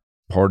not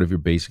part of your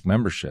basic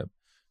membership.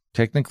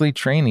 Technically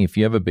training, if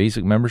you have a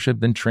basic membership,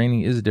 then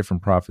training is a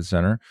different profit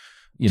center.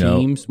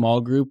 Team,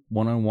 small group,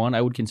 one-on-one,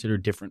 I would consider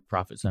different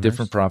profit centers.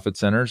 Different profit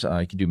centers.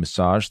 You can do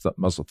massage,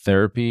 muscle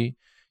therapy.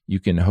 You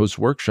can host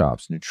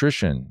workshops,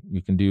 nutrition.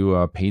 You can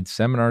do paid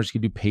seminars. You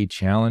can do paid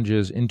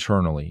challenges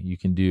internally. You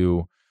can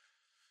do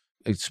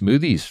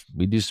smoothies.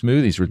 We do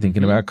smoothies. We're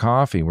thinking about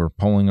coffee. We're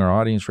polling our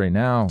audience right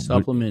now.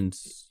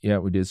 Supplements.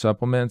 We did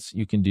supplements.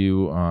 You can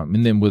do,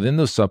 and then within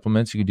those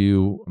supplements, you can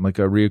do like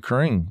a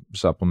reoccurring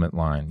supplement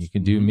line. You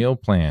can do meal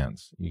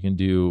plans. You can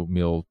do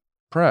meal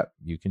prep.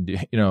 You can do,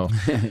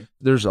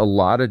 there's a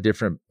lot of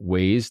different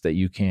ways that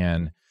you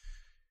can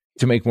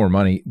to make more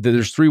money.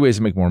 There's 3 ways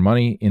to make more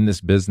money in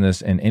this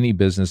business and any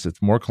business.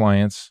 It's more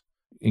clients,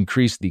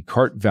 increase the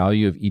cart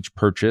value of each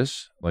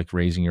purchase, like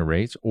raising your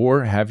rates,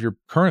 or have your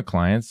current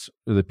clients,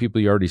 or the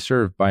people you already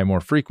serve, buy more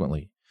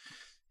frequently.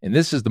 And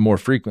this is the more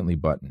frequently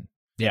button.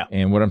 Yeah.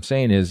 And what I'm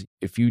saying is,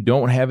 if you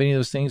don't have any of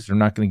those things, they're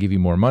not going to give you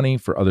more money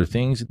for other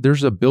things.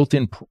 There's a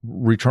built-in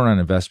return on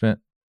investment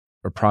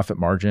or profit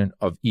margin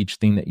of each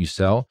thing that you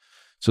sell.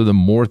 So the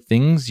more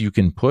things you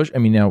can push. I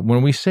mean, now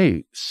when we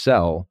say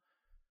sell,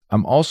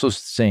 I'm also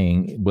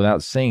saying,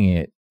 without saying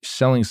it,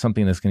 selling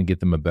something that's going to get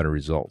them a better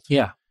result.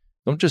 Yeah.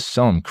 Don't just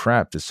sell them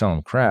crap to sell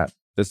them crap.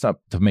 That's not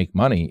to make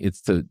money.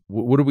 It's to,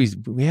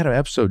 we had an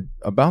episode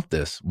about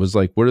this, was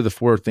like, what are the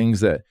 4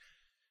 things that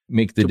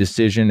make the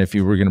decision if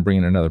you were going to bring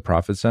in another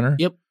profit center?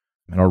 Yep.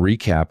 And I'll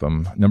recap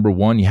them. Number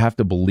 1, you have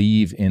to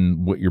believe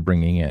in what you're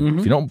bringing in.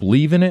 If you don't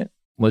believe in it,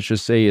 let's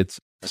just say it's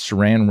a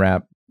saran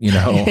wrap,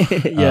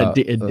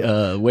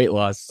 weight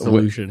loss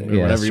solution.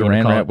 Or whatever you want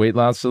to call it. Weight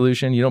loss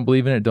solution. You don't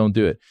believe in it, don't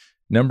do it.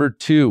 Number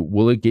 2,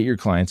 will it get your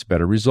clients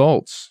better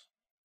results?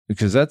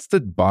 Because that's the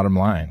bottom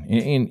line.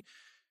 And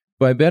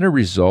by better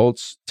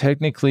results,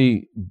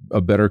 technically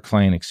a better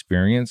client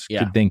experience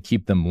could then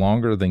keep them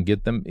longer than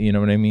get them, you know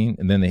what I mean?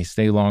 And then they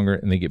stay longer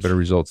and they get better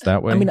results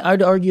that way. I mean,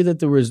 I'd argue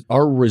that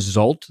our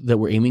result that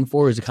we're aiming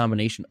for is a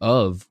combination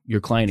of your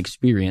client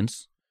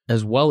experience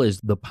as well as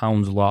the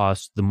pounds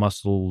lost, the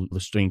muscle, the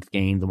strength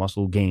gain, the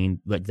muscle gain,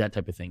 like that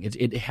type of thing.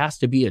 It has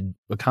to be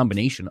a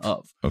combination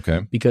of.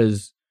 Okay.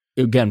 Because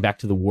again, back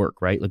to the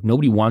work, right? Like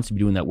nobody wants to be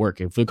doing that work.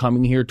 If they're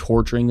coming here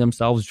torturing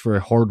themselves for a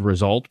hard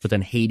result, but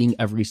then hating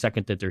every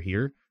second that they're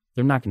here,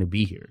 they're not going to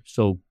be here.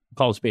 So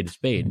call a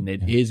spade, and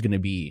it is going to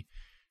be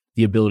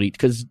the ability,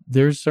 because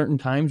there's certain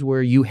times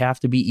where you have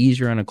to be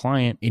easier on a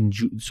client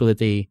so that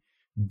they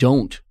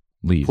don't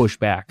push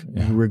back,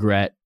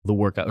 regret the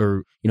workout,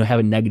 or have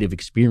a negative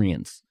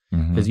experience.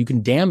 Because you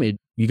can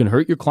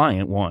hurt your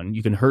client. One,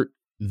 you can hurt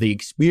the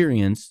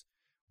experience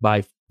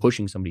by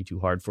pushing somebody too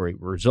hard for a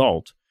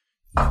result.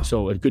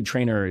 So a good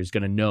trainer is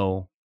going to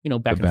know,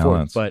 back and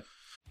forth. But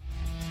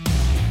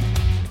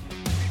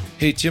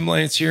hey, Tim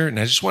Lyons here, and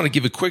I just want to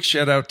give a quick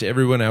shout out to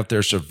everyone out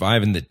there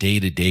surviving the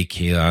day-to-day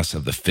chaos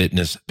of the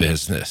fitness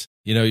business.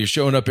 You're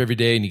showing up every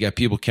day and you got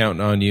people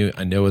counting on you.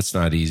 I know it's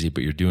not easy,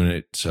 but you're doing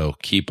it, so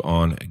keep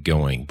on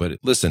going. But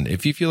listen,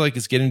 if you feel like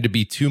it's getting to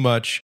be too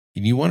much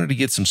and you wanted to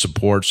get some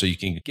support so you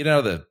can get out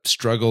of the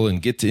struggle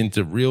and get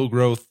into real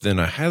growth, then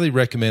I highly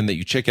recommend that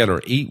you check out our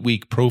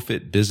 8-week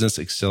ProFit Business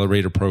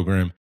Accelerator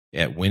program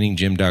at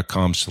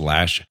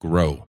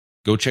winninggym.com/grow.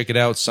 Go check it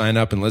out, sign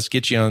up, and let's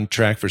get you on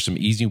track for some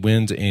easy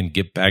wins and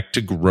get back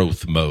to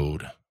growth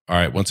mode. All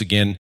right, once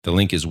again, the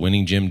link is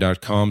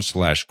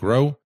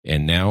winninggym.com/grow.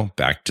 And now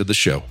back to the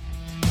show.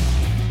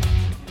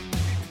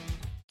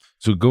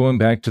 So going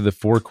back to the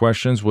 4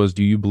 questions was,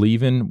 do you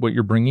believe in what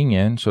you're bringing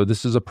in? So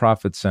this is a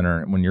profit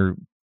center. When you're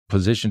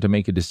positioned to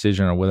make a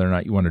decision on whether or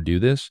not you want to do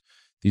this,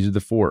 these are the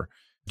 4.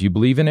 Do you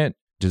believe in it?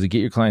 Does it get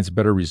your clients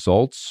better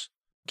results?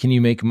 Can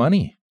you make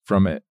money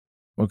from it?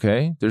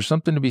 Okay, there's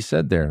something to be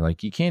said there.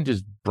 Like, you can't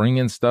just bring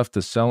in stuff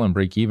to sell and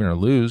break even or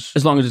lose.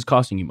 As long as it's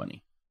costing you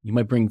money. You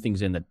might bring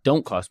things in that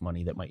don't cost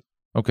money that might.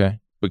 Okay,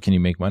 but can you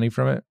make money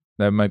from it?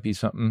 That might be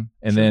something.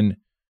 And then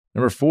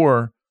number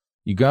 4,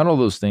 you got all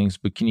those things,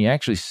 but can you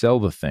actually sell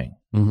the thing?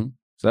 So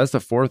that's the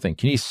 4th thing.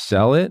 Can you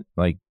sell it?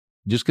 Like,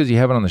 just because you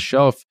have it on the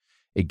shelf,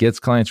 it gets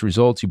clients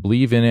results. You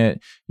believe in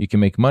it. You can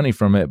make money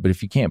from it. But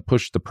if you can't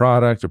push the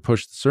product or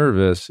push the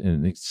service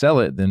and sell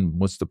it, then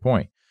what's the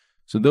point?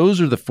 So those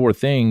are the 4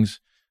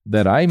 things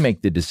that I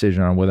make the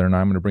decision on whether or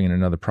not I'm going to bring in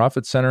another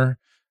profit center.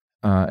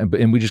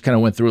 And we just kind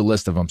of went through a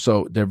list of them.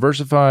 So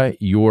diversify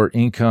your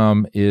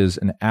income is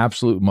an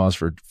absolute must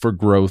for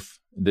growth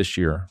this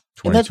year.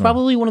 And that's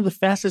probably one of the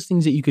fastest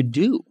things that you could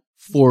do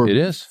for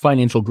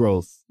financial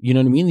growth. You know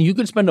what I mean? You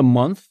could spend a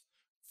month,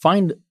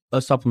 find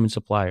a supplement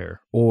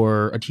supplier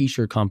or a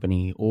t-shirt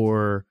company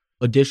or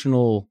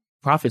additional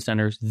profit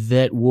centers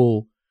that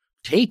will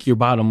take your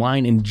bottom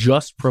line and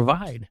just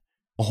provide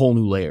a whole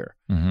new layer.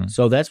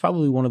 So that's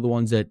probably one of the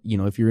ones that,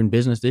 if you're in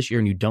business this year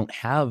and you don't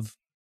have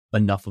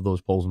enough of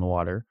those poles in the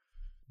water,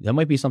 that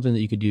might be something that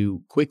you could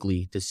do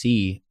quickly to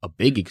see a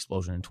big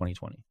explosion in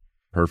 2020.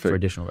 Perfect. For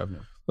additional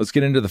revenue. Let's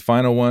get into the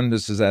final one.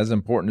 This is as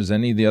important as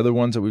any of the other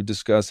ones that we've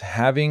discussed.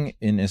 Having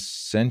an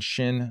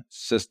ascension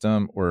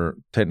system, or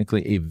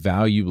technically a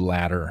value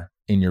ladder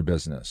in your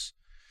business.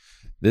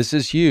 This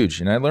is huge.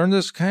 And I learned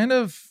this kind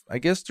of, I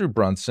guess, through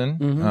Brunson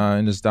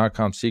in his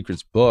 .com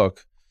Secrets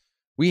book.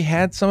 We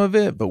had some of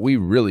it, but we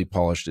really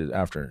polished it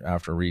after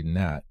reading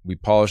that. We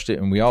polished it,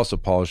 and we also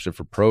polished it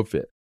for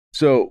ProFit.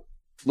 So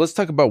let's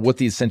talk about what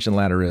the Ascension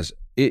Ladder is.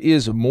 It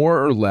is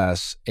more or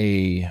less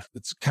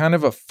it's kind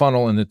of a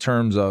funnel in the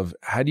terms of,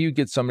 how do you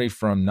get somebody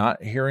from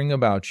not hearing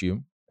about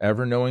you,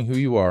 ever knowing who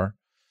you are,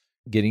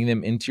 getting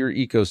them into your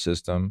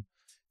ecosystem,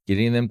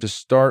 getting them to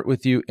start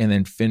with you, and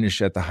then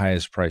finish at the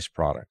highest price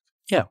product.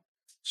 Yeah.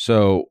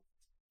 So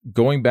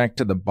going back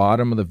to the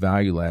bottom of the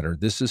value ladder,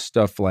 this is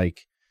stuff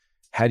like,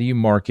 how do you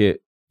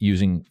market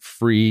using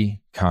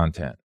free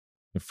content?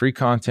 And free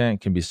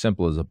content can be as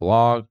simple as a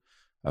blog,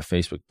 a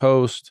Facebook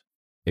post,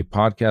 a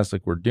podcast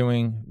like we're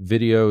doing,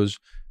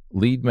 videos,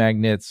 lead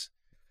magnets,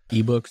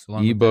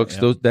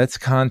 ebooks. That's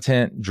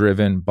content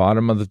driven,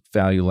 bottom of the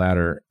value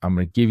ladder. I'm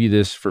going to give you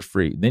this for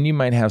free. Then you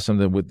might have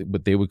something with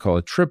what they would call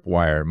a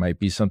tripwire. It might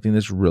be something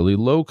that's really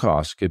low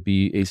cost. Could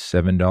be a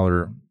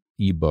 $7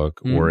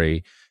 ebook or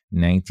a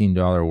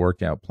 $19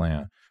 workout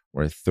plan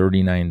or a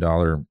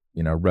 $39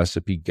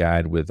 recipe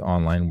guide with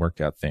online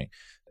workout thing.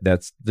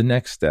 That's the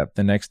next step.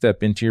 The next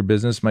step into your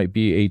business might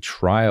be a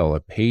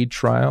paid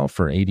trial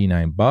for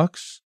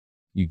 $89.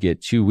 You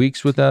get 2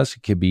 weeks with us.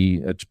 It could be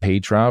a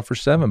paid trial for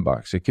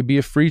 $7. It could be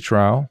a free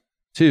trial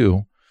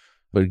too.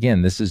 But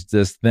again, this is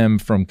just them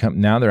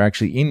now they're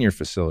actually in your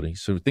facility.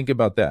 So think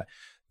about that.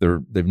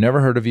 They've never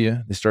heard of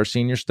you. They start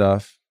seeing your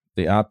stuff.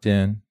 They opt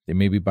in. They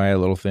maybe buy a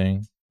little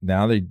thing.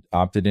 Now they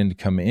opted in to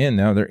come in.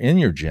 Now they're in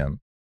your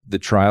gym. The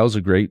trial is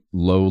a great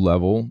low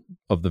level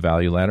of the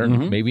value ladder.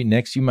 Maybe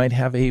next you might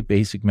have a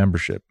basic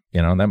membership.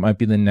 That might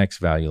be the next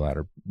value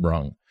ladder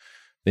rung.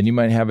 Then you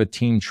might have a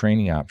team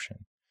training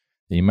option.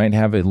 Then you might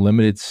have a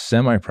limited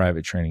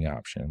semi-private training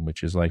option,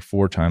 which is like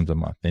 4 times a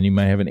month. Then you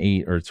might have an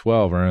 8 or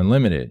 12 or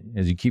unlimited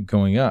as you keep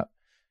going up.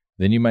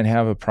 Then you might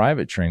have a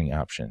private training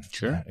option.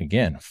 Sure.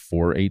 Again,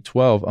 4, 8,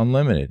 12,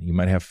 unlimited. You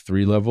might have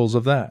 3 levels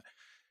of that.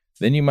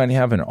 Then you might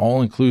have an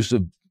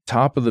all-inclusive,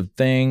 top of the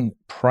thing,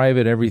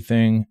 private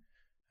everything,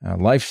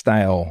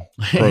 lifestyle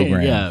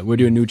program. Yeah, we're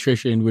doing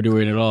nutrition. We're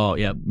doing it all.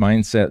 Yeah.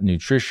 Mindset,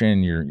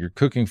 nutrition, your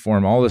cooking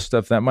form, all this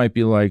stuff. That might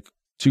be like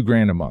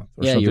 $2,000 a month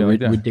or something like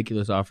that.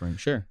 Ridiculous offering.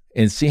 Sure.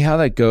 And see how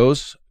that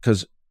goes.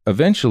 Because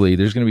eventually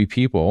there's going to be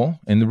people,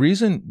 and the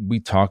reason we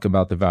talk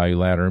about the value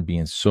ladder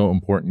being so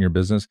important in your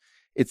business,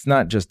 it's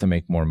not just to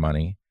make more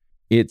money.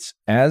 It's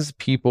as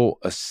people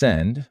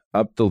ascend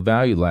up the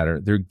value ladder,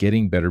 they're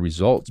getting better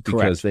results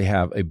because they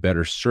have a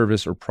better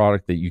service or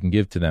product that you can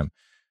give to them.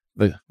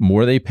 The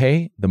more they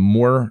pay, the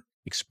more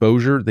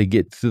exposure they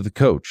get to the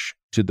coach,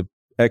 to the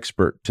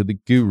expert, to the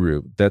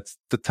guru. That's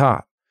the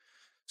top.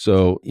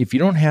 So if you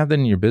don't have that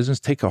in your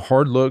business, take a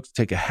hard look,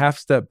 take a half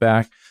step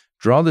back,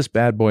 draw this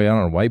bad boy out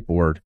on a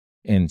whiteboard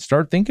and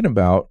start thinking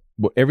about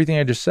everything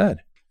I just said.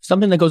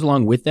 Something that goes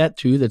along with that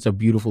too, that's a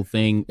beautiful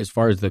thing as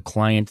far as the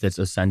client that's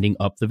ascending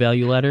up the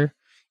value ladder,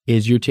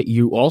 is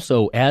you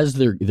also, as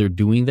they're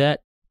doing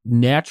that,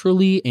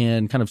 naturally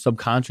and kind of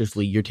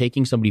subconsciously, you're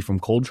taking somebody from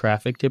cold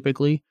traffic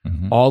typically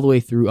all the way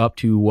through up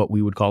to what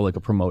we would call like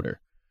a promoter,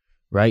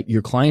 right?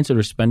 Your clients that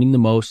are spending the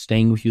most,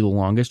 staying with you the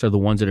longest, are the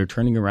ones that are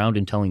turning around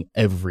and telling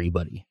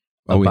everybody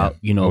about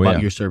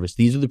your service.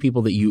 These are the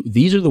people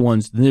these are the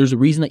ones, there's a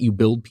reason that you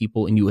build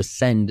people and you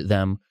ascend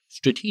them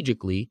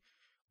strategically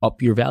up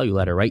your value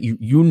ladder, right?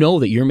 You know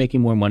that you're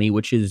making more money,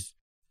 which is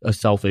a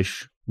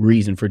selfish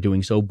reason for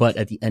doing so. But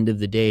at the end of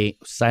the day,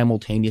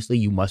 simultaneously,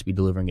 you must be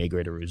delivering a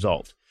greater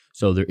result.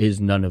 So there is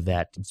none of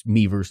that. It's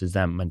me versus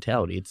them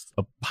mentality. It's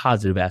a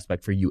positive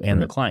aspect for you and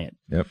the client.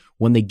 Yep.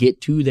 When they get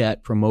to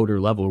that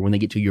promoter level, or when they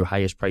get to your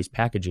highest price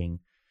packaging,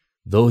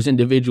 those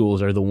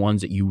individuals are the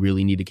ones that you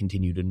really need to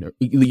continue to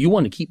you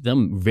want to keep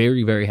them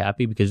very, very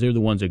happy because they're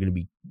the ones that are going to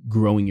be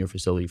growing your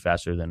facility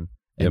faster than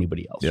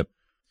anybody else. Yep.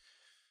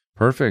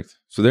 Perfect.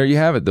 So there you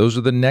have it. Those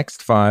are the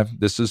next 5.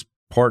 This is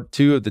part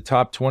 2 of the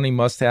top 20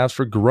 must-haves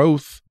for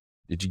growth.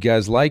 Did you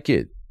guys like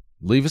it?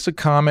 Leave us a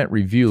comment,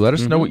 review. Let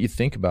us know what you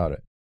think about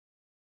it.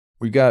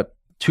 We've got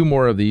 2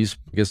 more of these,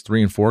 I guess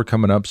 3 and 4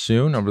 coming up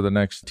soon over the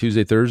next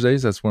Tuesday,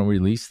 Thursdays. That's when we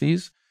release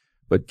these.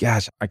 But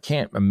gosh, I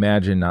can't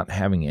imagine not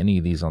having any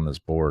of these on this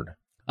board.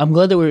 I'm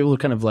glad that we were able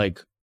to kind of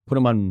like put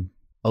them on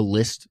a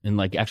list and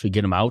like actually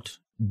get them out,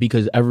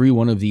 because every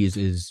one of these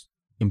is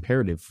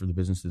imperative for the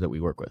businesses that we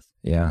work with.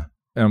 Yeah.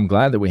 And I'm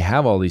glad that we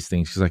have all these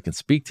things because I can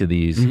speak to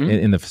these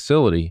in the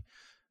facility.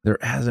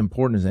 They're as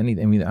important as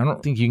anything. I mean, I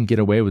don't think you can get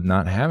away with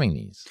not having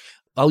these.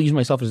 I'll use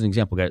myself as an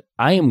example, guys.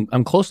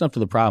 I'm close enough to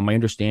the problem. I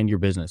understand your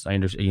business. I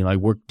understand, I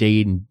work day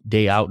in,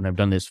 day out, and I've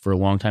done this for a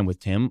long time with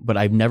Tim, but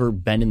I've never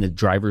been in the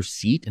driver's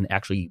seat and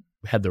actually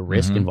had the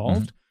risk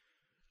involved.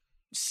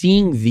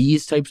 Seeing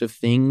these types of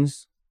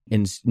things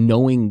and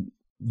knowing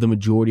the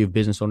majority of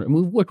business owners,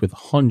 we've worked with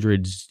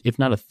hundreds, if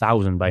not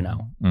 1,000 by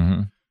now.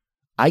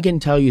 I can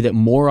tell you that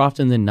more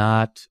often than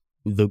not,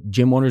 the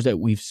gym owners that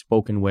we've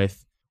spoken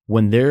with,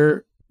 when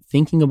they're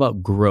thinking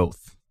about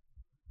growth,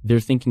 they're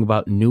thinking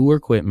about newer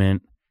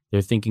equipment,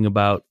 they're thinking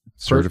about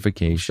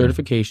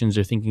certifications,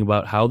 they're thinking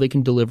about how they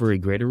can deliver a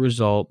greater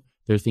result,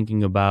 they're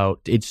thinking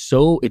about, it's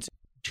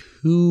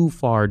too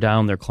far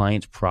down their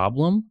client's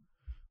problem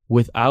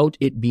without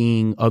it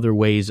being other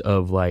ways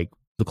of like,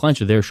 the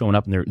clients are there showing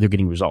up and they're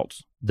getting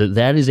results.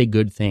 That is a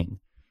good thing.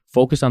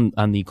 Focus on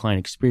the client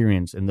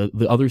experience and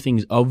the other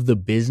things of the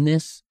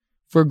business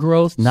for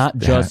growth, not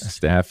just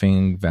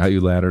staffing, value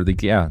ladder.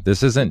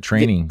 This isn't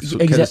training.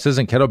 This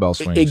isn't kettlebell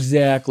swings.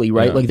 Exactly,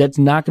 right? Yeah. Like that's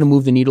not going to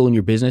move the needle in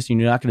your business. And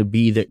you're not going to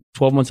be that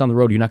 12 months on the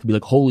road, you're not going to be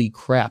like, holy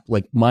crap,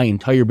 like my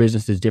entire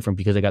business is different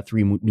because I got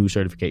 3 new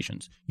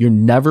certifications. You're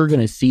never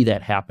going to see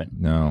that happen.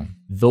 No.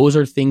 Those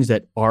are things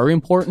that are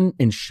important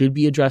and should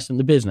be addressed in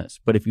the business.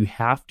 But if you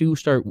have to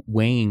start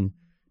weighing,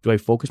 do I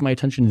focus my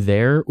attention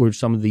there or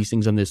some of these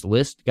things on this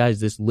list?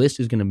 Guys, this list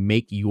is going to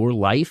make your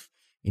life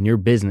and your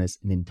business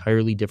an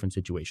entirely different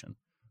situation.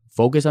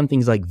 Focus on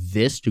things like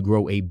this to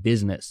grow a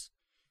business.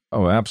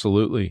 Oh,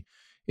 absolutely.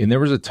 And there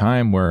was a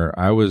time where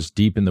I was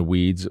deep in the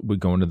weeds with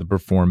going to the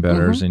Perform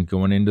Betters and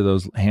going into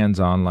those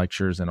hands-on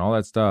lectures and all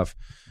that stuff.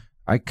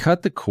 I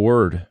cut the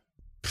cord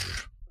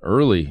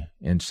early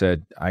and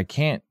said,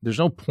 there's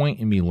no point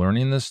in me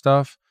learning this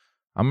stuff.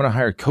 I'm going to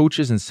hire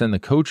coaches and send the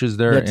coaches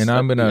there.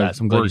 I'm going to, yes,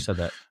 I'm glad you said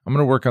that. I'm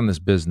going to work on this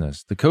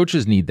business. The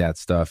coaches need that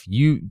stuff.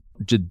 You,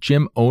 the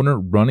gym owner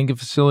running a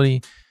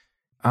facility,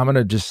 I'm going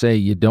to just say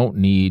you don't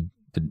need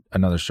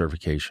another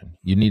certification.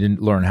 You need to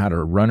learn how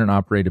to run and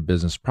operate a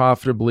business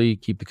profitably,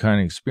 keep the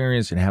kind of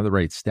experience and have the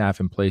right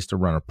staff in place to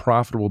run a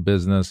profitable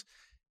business.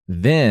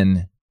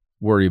 Then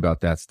worry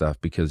about that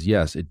stuff because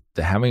yes,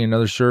 having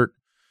another cert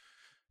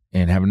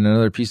and having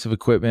another piece of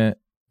equipment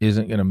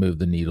isn't going to move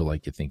the needle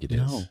like you think it is.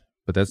 No.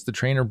 But that's the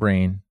trainer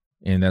brain,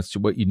 and that's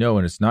what you know,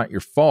 and it's not your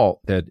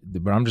fault but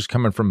I'm just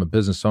coming from a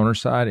business owner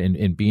side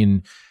and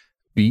being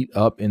beat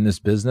up in this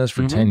business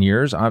for 10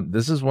 years.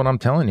 This is what I'm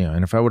telling you.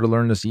 And if I would have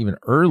learned this even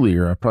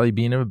earlier, I'd probably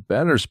be in a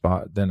better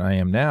spot than I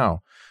am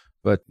now.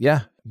 But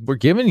yeah, we're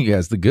giving you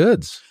guys the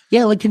goods.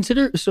 Yeah, like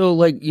consider, so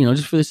like,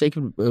 just for the sake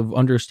of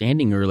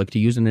understanding or like to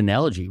use an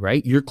analogy,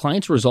 right? Your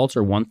client's results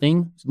are one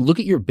thing. Look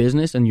at your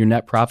business and your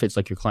net profits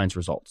like your client's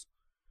results.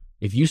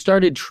 If you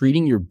started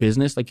treating your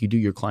business like you do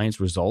your client's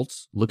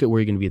results, look at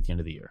where you're going to be at the end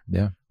of the year.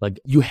 Yeah. Like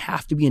you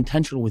have to be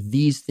intentional with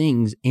these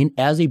things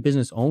as a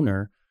business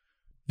owner.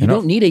 You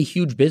don't need a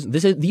huge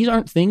business. These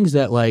aren't things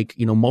that like,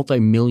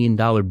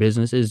 multi-million-dollar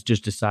businesses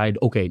just decide,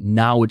 okay,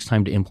 now it's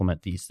time to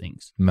implement these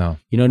things. No.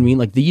 You know what I mean?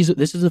 Like this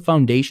is a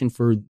foundation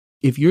for,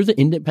 if you're the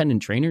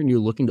independent trainer and you're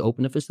looking to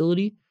open a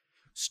facility,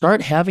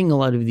 start having a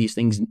lot of these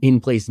things in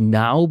place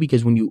now,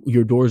 because when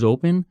your doors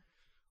open,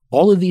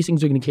 all of these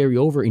things are going to carry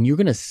over and you're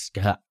going to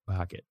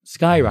skyrocket your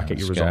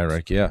results.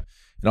 Skyrocket, yeah.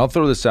 And I'll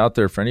throw this out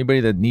there for anybody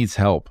that needs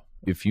help.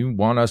 If you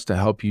want us to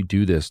help you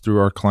do this through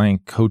our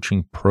client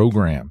coaching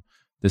program,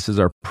 this is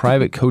our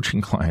private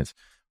coaching clients,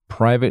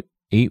 private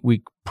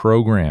 8-week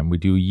program. We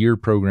do year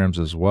programs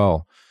as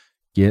well.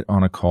 Get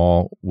on a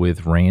call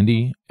with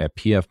Randy at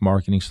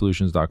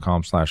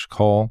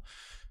pfmarketingsolutions.com/call.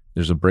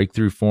 There's a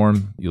breakthrough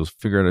form. You'll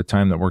figure out a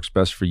time that works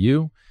best for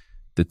you.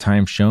 The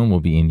time shown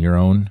will be in your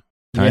own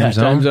time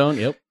zone. Time zone,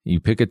 yep. You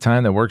pick a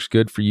time that works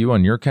good for you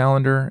on your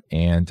calendar,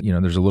 and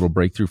there's a little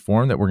breakthrough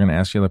form that we're going to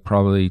ask you like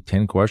probably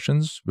 10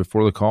 questions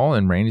before the call,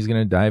 and Randy's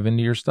going to dive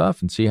into your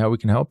stuff and see how we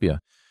can help you.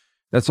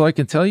 That's all I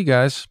can tell you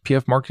guys.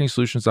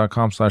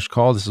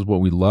 pfmarketingsolutions.com/call. This is what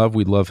we love.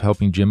 We love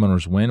helping gym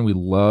owners win.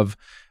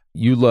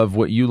 You love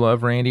what you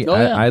love, Randy. Oh,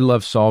 yeah. I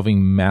love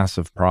solving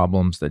massive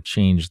problems that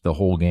change the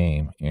whole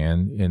game.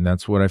 And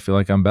that's what I feel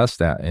like I'm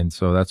best at. And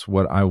so that's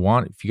what I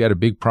want. If you got a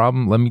big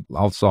problem,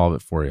 I'll solve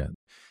it for you.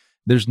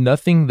 There's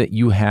nothing that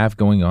you have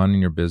going on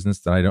in your business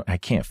that I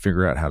can't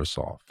figure out how to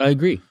solve. I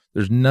agree.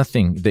 There's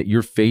nothing that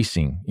you're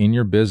facing in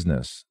your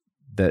business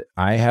that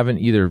I haven't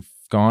either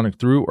gone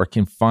through or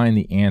can find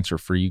the answer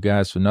for you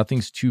guys. So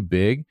nothing's too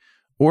big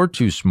or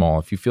too small.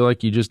 If you feel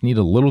like you just need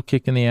a little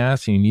kick in the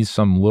ass and you need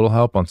some little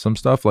help on some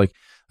stuff, like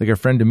our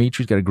friend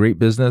Dimitri's got a great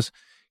business.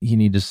 You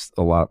need just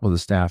a lot with the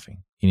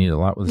staffing.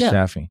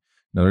 Staffing.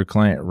 Another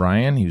client,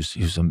 Ryan,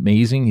 he's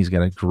amazing. He's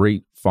got a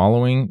great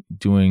following,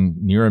 doing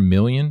near 1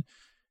 million.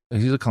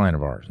 He's a client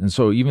of ours. And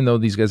so even though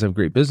these guys have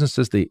great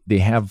businesses, they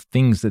have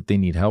things that they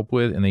need help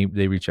with, and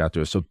they reach out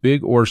to us. So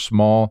big or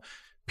small,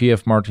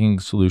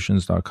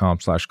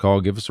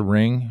 pfmarketingsolutions.com/call. Give us a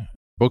ring,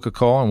 book a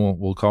call, and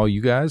we'll call you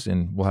guys,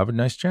 and we'll have a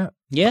nice chat.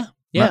 Yeah.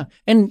 Right.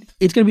 And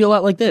it's going to be a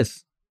lot like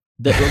this.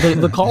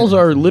 The calls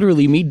are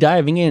literally me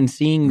diving in,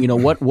 seeing,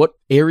 what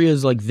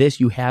areas like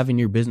this you have in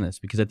your business,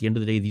 because at the end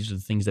of the day, these are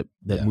the things that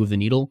move the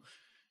needle.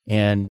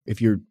 And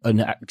if you're an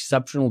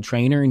exceptional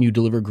trainer and you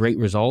deliver great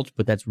results,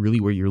 but that's really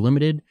where you're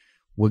limited,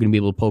 we're going to be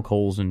able to poke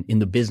holes in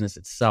the business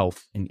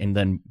itself and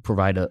then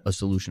provide a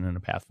solution and a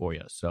path for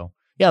you. So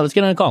yeah, let's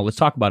get on a call. Let's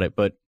talk about it.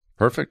 But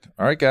perfect.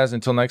 All right, guys,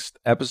 until next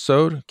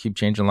episode, keep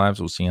changing lives.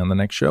 We'll see you on the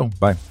next show.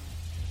 Bye.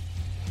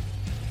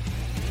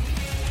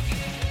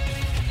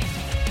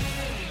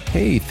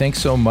 Hey, thanks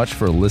so much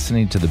for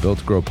listening to the Built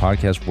to Grow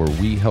podcast, where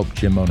we help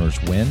gym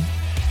owners win.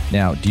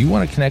 Now, do you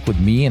want to connect with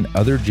me and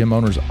other gym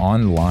owners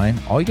online?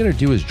 All you got to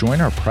do is join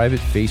our private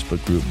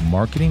Facebook group,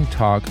 Marketing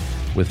Talk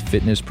with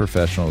Fitness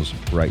Professionals,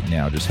 right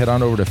now. Just head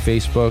on over to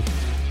Facebook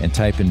and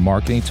type in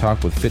Marketing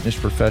Talk with Fitness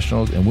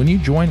Professionals. And when you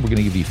join, we're going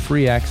to give you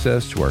free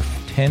access to our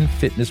 10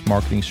 fitness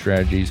marketing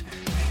strategies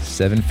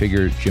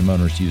 7-figure gym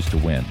owners use to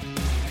win.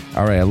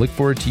 All right, I look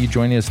forward to you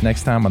joining us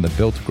next time on the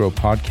Built to Grow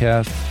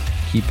podcast.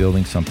 Keep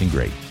building something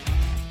great.